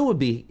 And it still would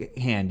be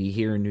handy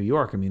here in New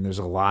York. I mean, there's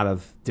a lot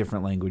of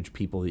different language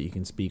people that you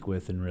can speak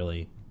with, and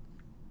really,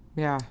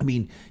 I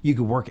mean, you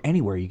could work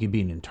anywhere. You could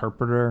be an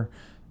interpreter.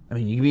 I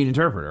mean, you could be an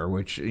interpreter,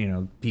 which,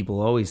 people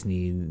always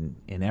need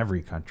in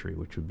every country,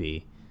 which would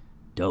be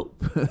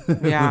dope.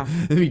 Yeah.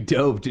 It'd be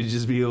dope to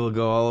just be able to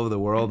go all over the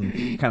world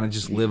and kind of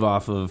just live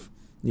off of,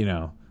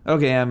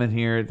 okay, I'm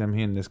here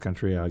in this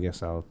country. I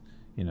guess I'll,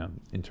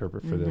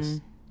 interpret for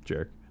this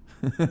jerk.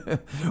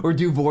 Or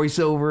do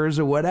voiceovers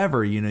or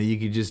whatever. You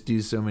could just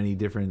do so many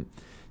different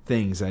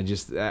things.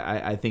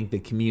 I think the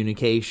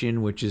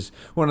communication, which is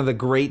one of the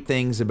great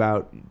things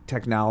about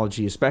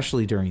technology,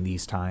 especially during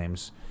these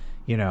times,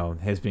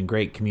 has been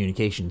great.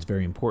 Communication is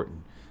very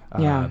important.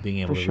 Being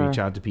able to reach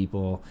out to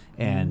people,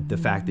 and the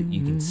fact that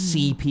you can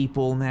see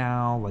people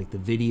now, the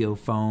video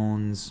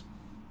phones.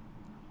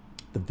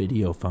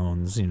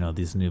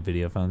 These new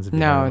video phones.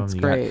 No, it's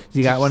great.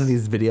 You got one of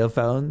these video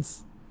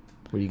phones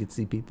where you could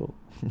see people.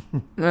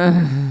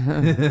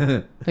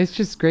 It's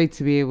just great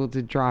to be able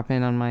to drop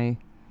in on my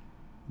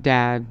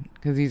dad,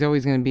 because he's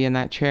always going to be in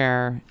that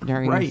chair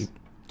during this.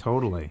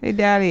 Totally. Hey,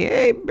 Daddy.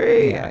 Hey,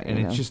 Bree. Yeah, and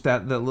it's just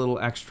that little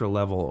extra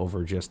level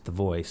over just the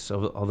voice.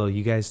 So, although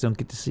you guys don't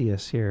get to see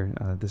us here,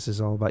 this is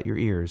all about your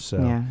ears.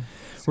 So,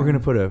 we're gonna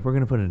put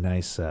a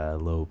nice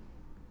low,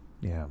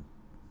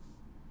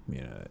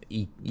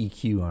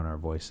 EQ on our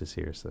voices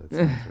here, so it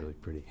sounds really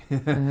pretty.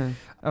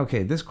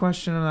 Okay, this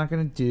question I'm not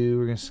going to do.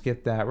 We're going to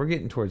skip that. We're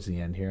getting towards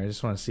the end here. I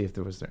just want to see if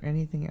was there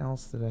anything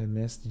else that I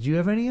missed. Did you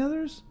have any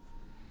others?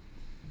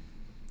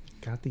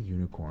 Got the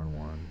unicorn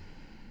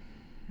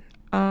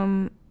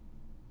one.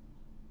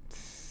 Let's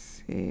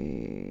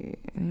see.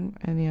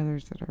 Any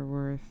others that are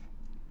worth?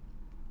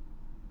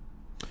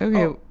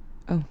 Okay.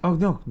 Oh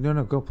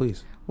no, go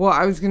please. Well,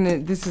 I was gonna.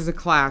 This is a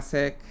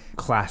classic.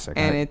 Classic,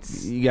 and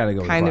you got to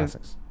go with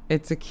classics.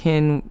 it's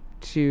akin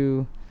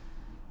to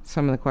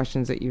some of the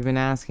questions that you've been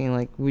asking.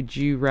 Like, would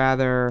you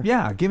rather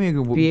give me a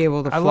good be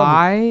able to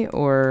fly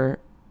or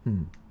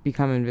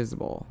become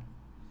invisible?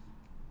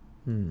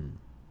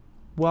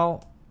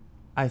 Well,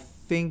 I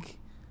think,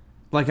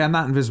 like, I'm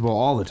not invisible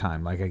all the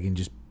time. Like, I can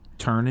just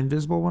turn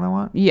invisible when I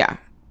want. Yeah.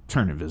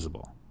 Turn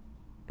invisible.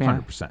 Yeah.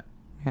 100%.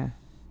 Yeah.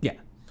 Yeah.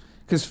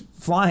 Because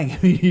flying, I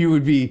mean, you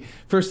would be,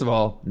 first of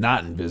all,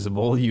 not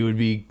invisible. You would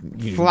be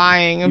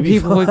flying, and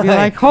people would be flying.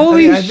 like,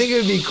 holy I think it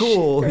would be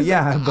cool.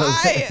 Yeah. But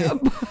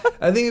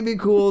I think it'd be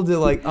cool to,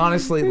 like,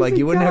 honestly, like,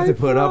 you wouldn't have to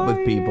put up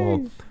with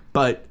people.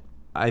 But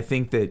I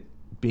think that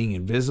being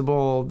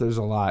invisible, there's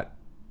a lot,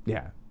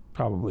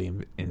 probably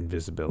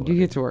invisibility. You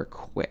get to work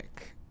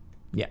quick.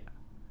 Yeah.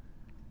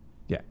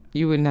 Yeah.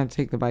 You wouldn't have to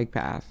take the bike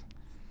path.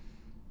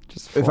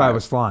 Just if fly. I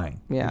was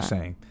flying, you're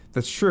saying.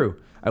 That's true.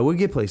 I would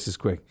get places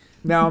quick.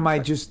 Now,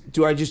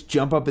 do I just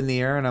jump up in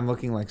the air and I'm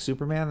looking like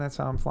Superman? That's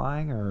how I'm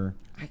flying? Or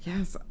I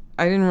guess.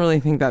 I didn't really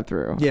think that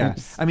through. Yeah.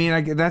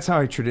 That's how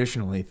I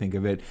traditionally think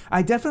of it.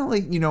 I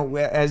definitely,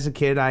 as a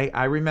kid,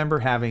 I remember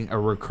having a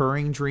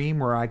recurring dream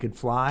where I could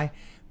fly,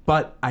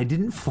 but I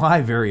didn't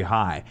fly very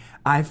high.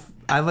 I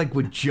like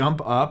would jump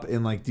up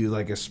and like do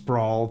like a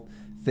sprawl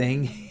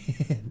thing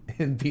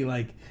and be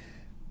like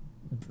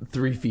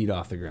 3 feet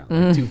off the ground,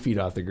 like 2 feet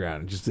off the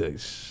ground, just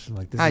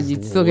like this.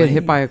 You'd still get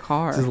hit by a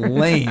car. This is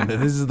lame.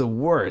 This is the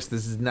worst.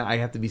 This is not. I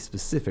have to be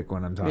specific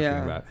when I'm talking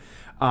about.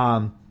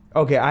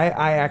 Okay,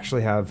 I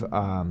actually have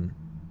a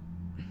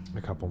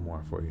couple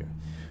more for you.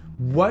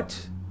 What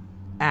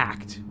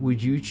act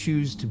would you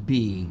choose to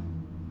be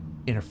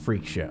in a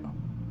freak show?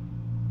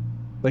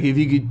 Like if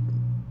you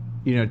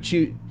could,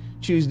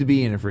 choose to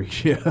be in a freak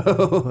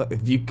show.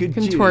 If you could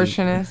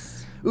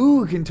Contortionist.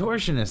 Ooh,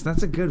 contortionist.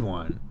 That's a good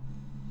one.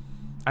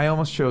 I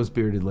almost chose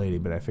bearded lady,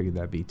 but I figured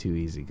that'd be too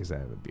easy because I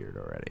have a beard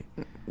already.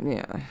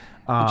 Yeah,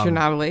 but you're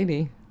not a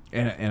lady,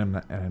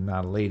 and I'm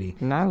not a lady.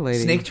 Not a lady.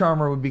 Snake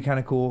charmer would be kind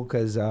of cool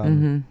because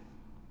you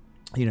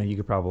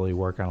could probably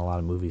work on a lot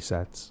of movie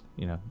sets.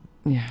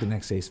 The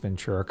next Ace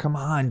Ventura. Come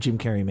on, Jim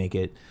Carrey, make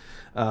it.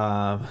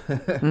 Or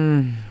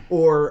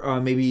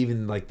maybe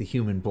even like the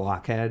human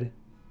blockhead.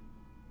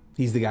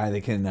 He's the guy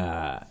that can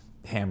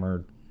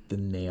hammer the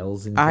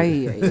nails into.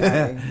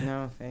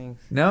 No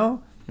thanks.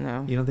 No.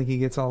 No. You don't think he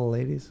gets all the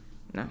ladies?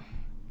 No.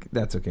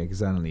 That's okay,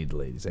 because I don't need the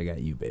ladies. I got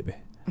you, baby.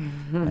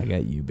 I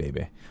got you,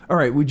 baby. All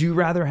right, would you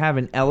rather have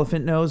an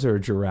elephant nose or a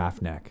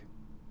giraffe neck?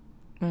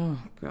 Oh,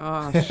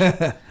 gosh.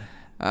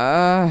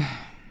 Yeah,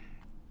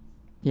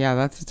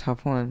 that's a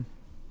tough one.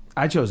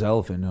 I chose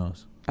elephant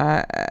nose.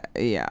 I'm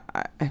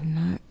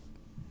not.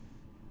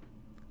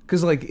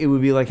 Because, like, it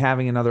would be like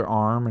having another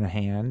arm and a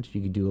hand.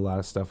 You could do a lot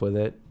of stuff with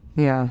it.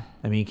 Yeah.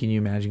 I mean, can you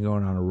imagine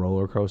going on a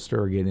roller coaster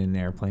or getting in an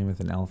airplane with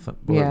an elephant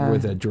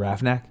with a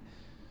giraffe neck?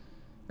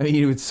 I mean,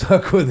 it would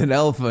suck with an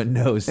elephant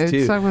nose too.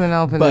 It'd suck with an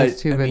elephant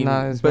nose too, but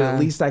not as bad. But at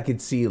least I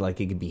could see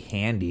like it could be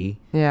handy.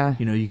 Yeah.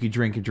 You could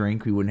drink a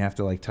drink. We wouldn't have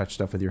to like touch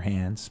stuff with your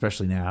hands,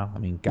 especially now. I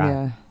mean,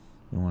 God, you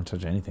don't want to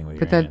touch anything with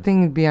your hands. But that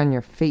thing would be on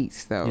your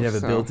face, though. You'd have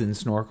a built-in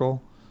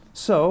snorkel.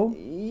 So.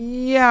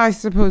 Yeah, I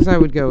suppose I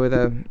would go with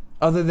a.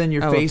 Other than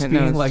your face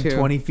being like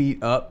 20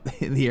 feet up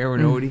in the air where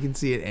nobody can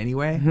see it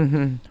anyway.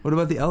 What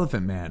about the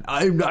elephant man?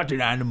 I'm not an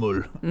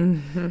animal.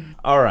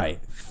 All right.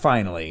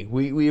 Finally,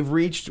 we've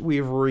reached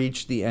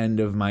the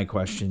end of my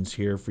questions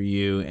here for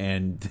you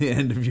and the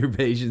end of your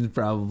patience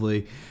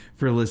probably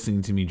for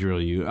listening to me drill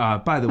you.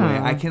 By the way,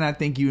 I cannot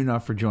thank you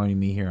enough for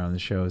joining me here on the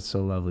show. It's so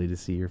lovely to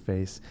see your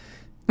face.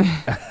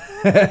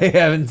 I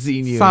haven't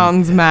seen you.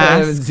 Sans mask. I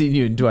haven't seen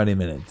you in 20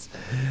 minutes.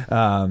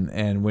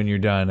 And when you're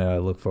done,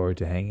 look forward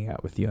to hanging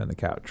out with you on the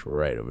couch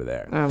right over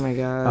there. Oh my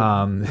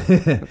God.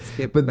 Let's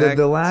get but back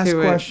the last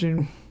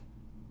question.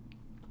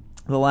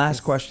 The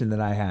last question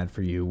that I had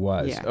for you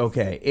was,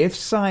 okay, if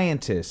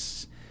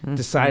scientists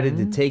decided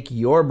to take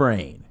your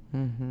brain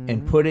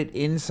and put it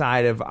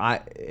inside of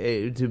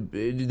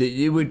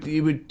it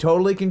would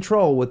totally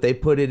control what they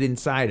put it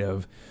inside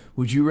of.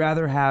 Would you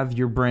rather have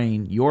your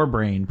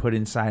brain put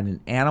inside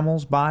an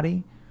animal's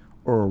body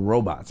or a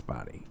robot's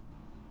body?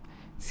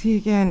 See,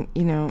 again,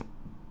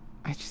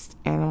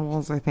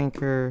 animals I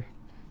think are,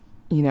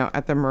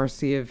 at the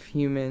mercy of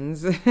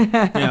humans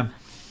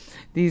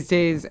these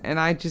days, and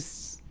I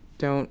just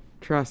don't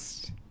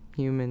trust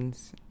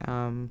humans.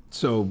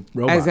 So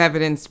robots. As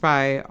evidenced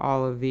by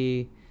all of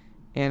the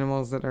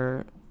animals that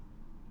are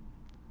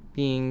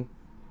being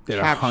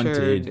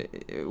captured.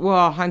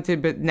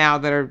 Hunted, but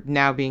that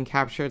are being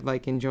captured,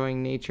 like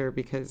enjoying nature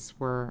because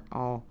we're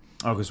all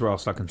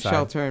stuck inside,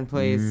 shelter in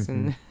place,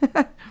 and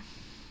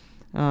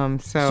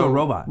so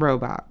robot.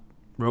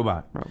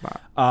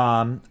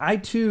 I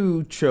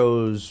too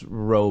chose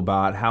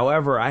robot.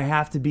 However, I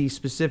have to be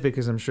specific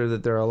because I'm sure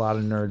that there are a lot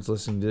of nerds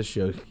listening to this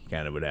show.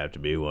 Kind of would have to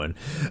be one,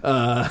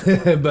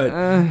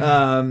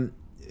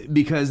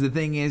 because the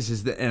thing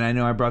is that, and I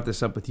know I brought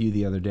this up with you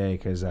the other day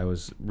because I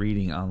was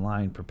reading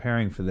online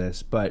preparing for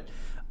this, but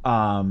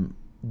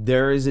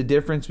there is a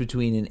difference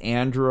between an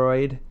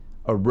android,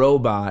 a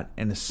robot,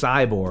 and a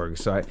cyborg.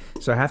 So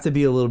I have to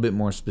be a little bit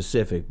more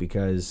specific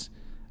because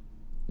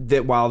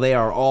that while they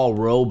are all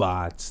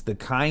robots, the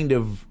kind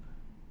of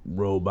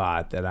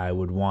robot that I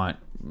would want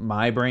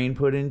my brain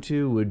put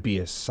into would be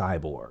a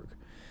cyborg.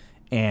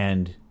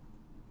 And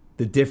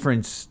the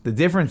difference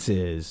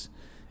is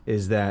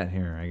that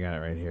here, I got it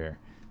right here.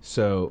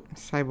 So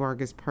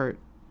Cyborg is part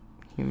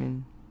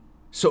human.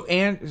 So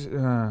an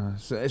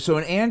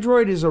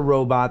android is a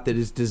robot that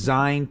is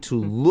designed to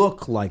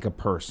look like a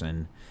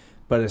person,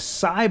 but a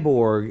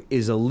cyborg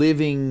is a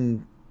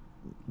living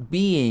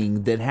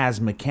being that has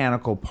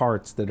mechanical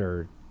parts that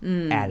are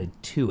added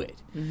to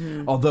it.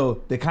 Mm-hmm.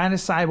 Although the kind of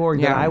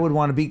cyborg that I would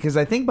want to be, because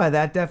I think by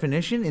that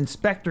definition,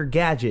 Inspector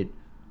Gadget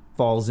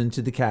falls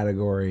into the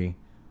category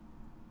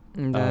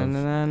and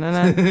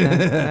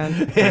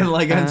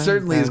like I'm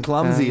certainly as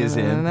clumsy as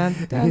him.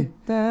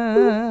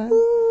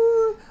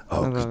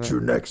 I'll get you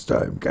next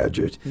time,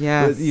 Gadget.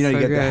 Yes, you so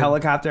get good. the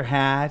helicopter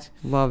hat.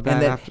 Love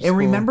that. And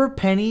remember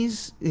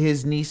Penny's,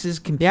 his niece's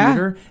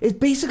computer? Yeah. It's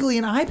basically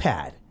an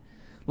iPad.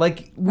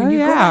 Like when you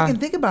go back and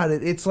think about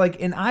it, it's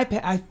like an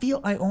iPad.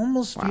 I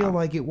almost feel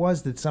like it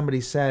was that somebody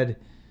said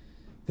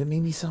that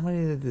maybe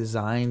somebody that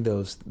designed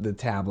the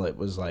tablet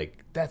was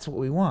like, that's what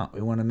we want.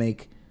 We want to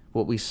make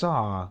what we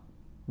saw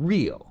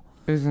real.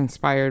 It was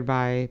inspired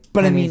by.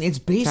 But Penny's, I mean, it's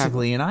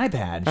basically an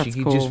iPad. That's she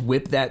could cool. just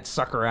whip that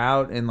sucker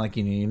out, and like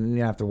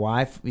you have to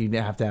have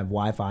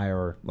Wi-Fi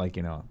or like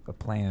a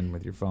plan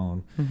with your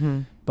phone.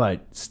 Mm-hmm.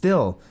 But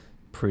still,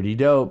 pretty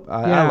dope.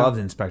 I loved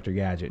Inspector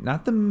Gadget.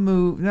 Not the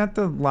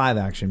live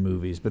action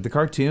movies, but the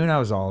cartoon. I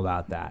was all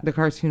about that. The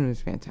cartoon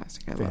was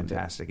fantastic. I loved it.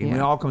 Fantastic, and it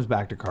all comes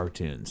back to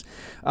cartoons.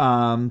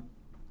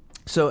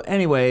 So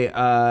anyway,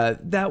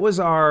 that was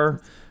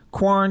our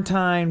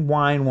quarantine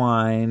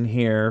wine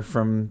here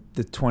from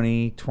the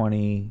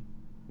 2020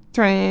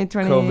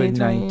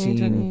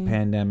 COVID-19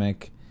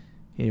 pandemic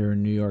here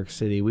in New York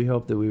City. We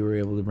hope that we were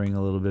able to bring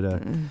a little bit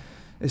of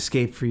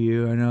escape for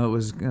you. I know it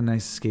was a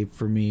nice escape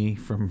for me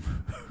from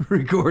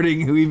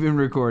recording. We've been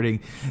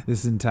recording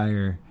this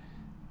entire,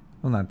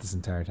 well, not this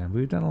entire time.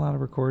 We've done a lot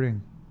of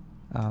recording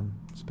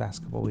this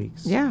past couple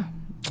weeks. Yeah,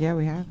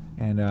 we have.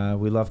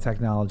 And we love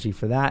technology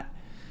for that.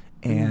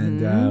 And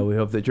we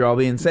hope that you're all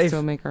being safe.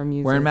 Still make our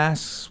music. Wearing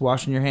masks,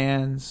 washing your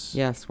hands.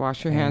 Yes,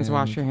 wash your hands,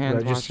 wash your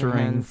hands, registering wash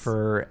your hands.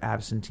 for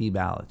absentee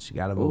ballots. You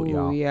got to vote,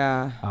 y'all.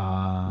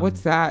 Yeah.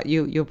 What's that?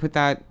 You'll put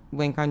that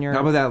link on your.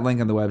 I'll put that link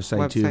on the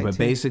website too. But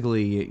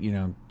basically,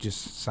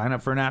 just sign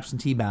up for an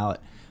absentee ballot,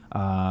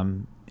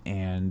 and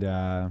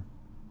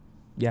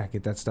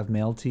get that stuff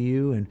mailed to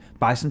you, and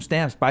buy some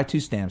stamps. Buy 2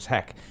 stamps.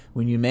 Heck,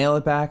 when you mail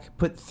it back,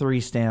 put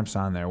 3 stamps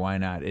on there. Why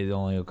not? It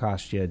only will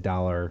cost you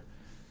 $1.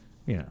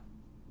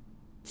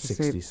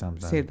 60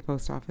 something. Save the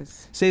post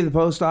office. Save the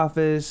post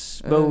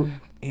office. Vote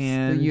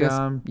and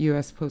the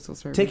U.S. Postal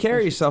Service. Take care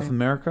of yourself,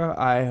 America.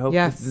 I hope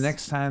that the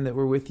next time that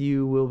we're with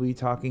you, we'll be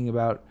talking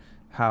about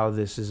how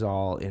this is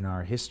all in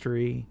our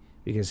history,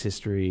 because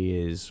history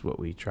is what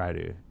we try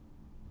to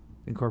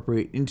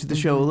incorporate into the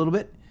show a little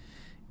bit.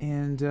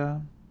 And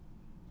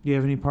do you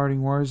have any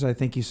parting words? I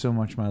thank you so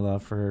much, my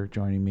love, for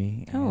joining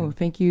me. Oh,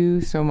 thank you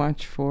so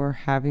much for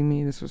having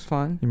me. This was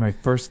fun. You're my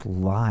first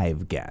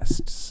live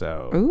guest,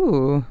 so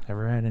ooh,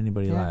 never had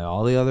anybody live.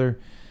 All the other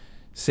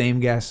same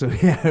guests, so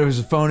it was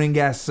a phone-in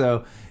guest.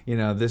 So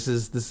this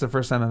is the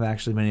first time I've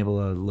actually been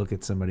able to look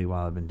at somebody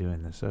while I've been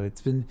doing this. So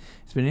it's been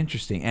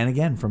interesting. And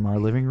again, from our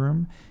living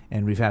room,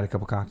 and we've had a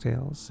couple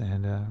cocktails,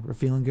 and we're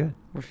feeling good.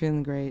 We're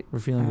feeling great. We're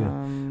feeling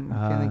good.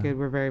 We're feeling good.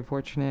 We're very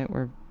fortunate.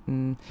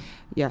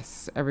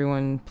 Yes,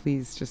 everyone,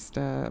 please just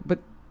but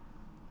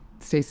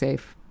stay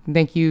safe.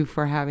 Thank you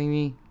for having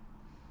me.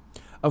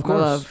 Of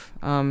course.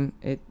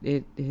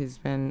 It has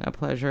been a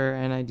pleasure,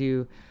 and I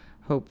do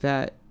hope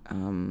that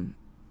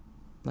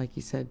like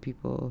you said,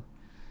 people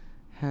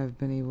have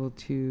been able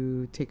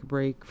to take a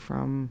break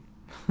from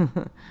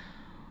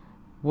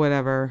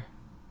whatever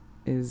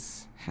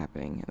is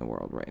happening in the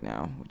world right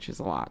now, which is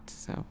a lot.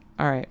 So,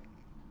 all right.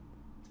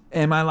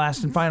 And my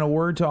last and final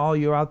word to all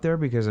you out there,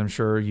 because I'm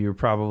sure you're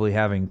probably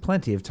having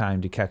plenty of time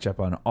to catch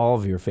up on all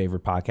of your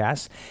favorite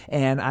podcasts.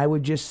 And I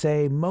would just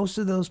say most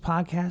of those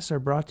podcasts are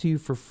brought to you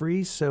for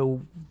free.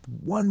 So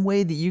one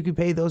way that you can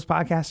pay those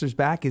podcasters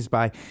back is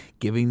by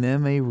giving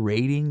them a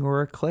rating or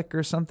a click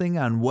or something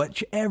on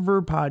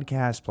whichever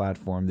podcast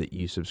platform that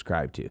you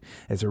subscribe to.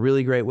 It's a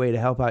really great way to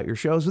help out your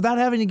shows without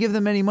having to give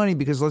them any money,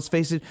 because let's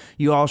face it,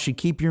 you all should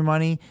keep your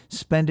money,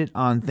 spend it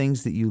on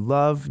things that you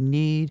love,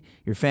 need,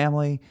 your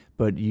family,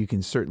 but you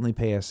can certainly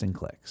pay us in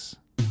clicks.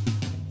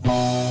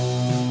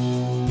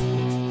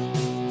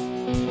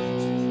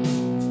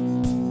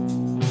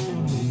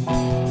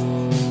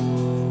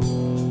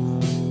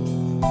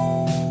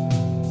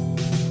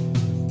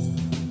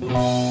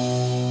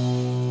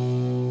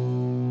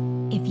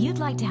 If you'd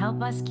like to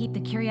help us keep the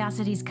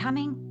curiosities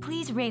coming,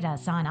 please rate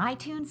us on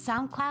iTunes,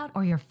 SoundCloud,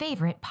 or your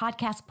favorite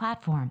podcast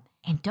platform.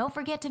 And don't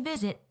forget to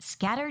visit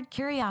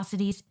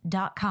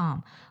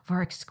scatteredcuriosities.com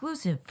for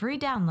exclusive free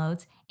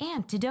downloads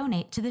and to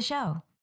donate to the show.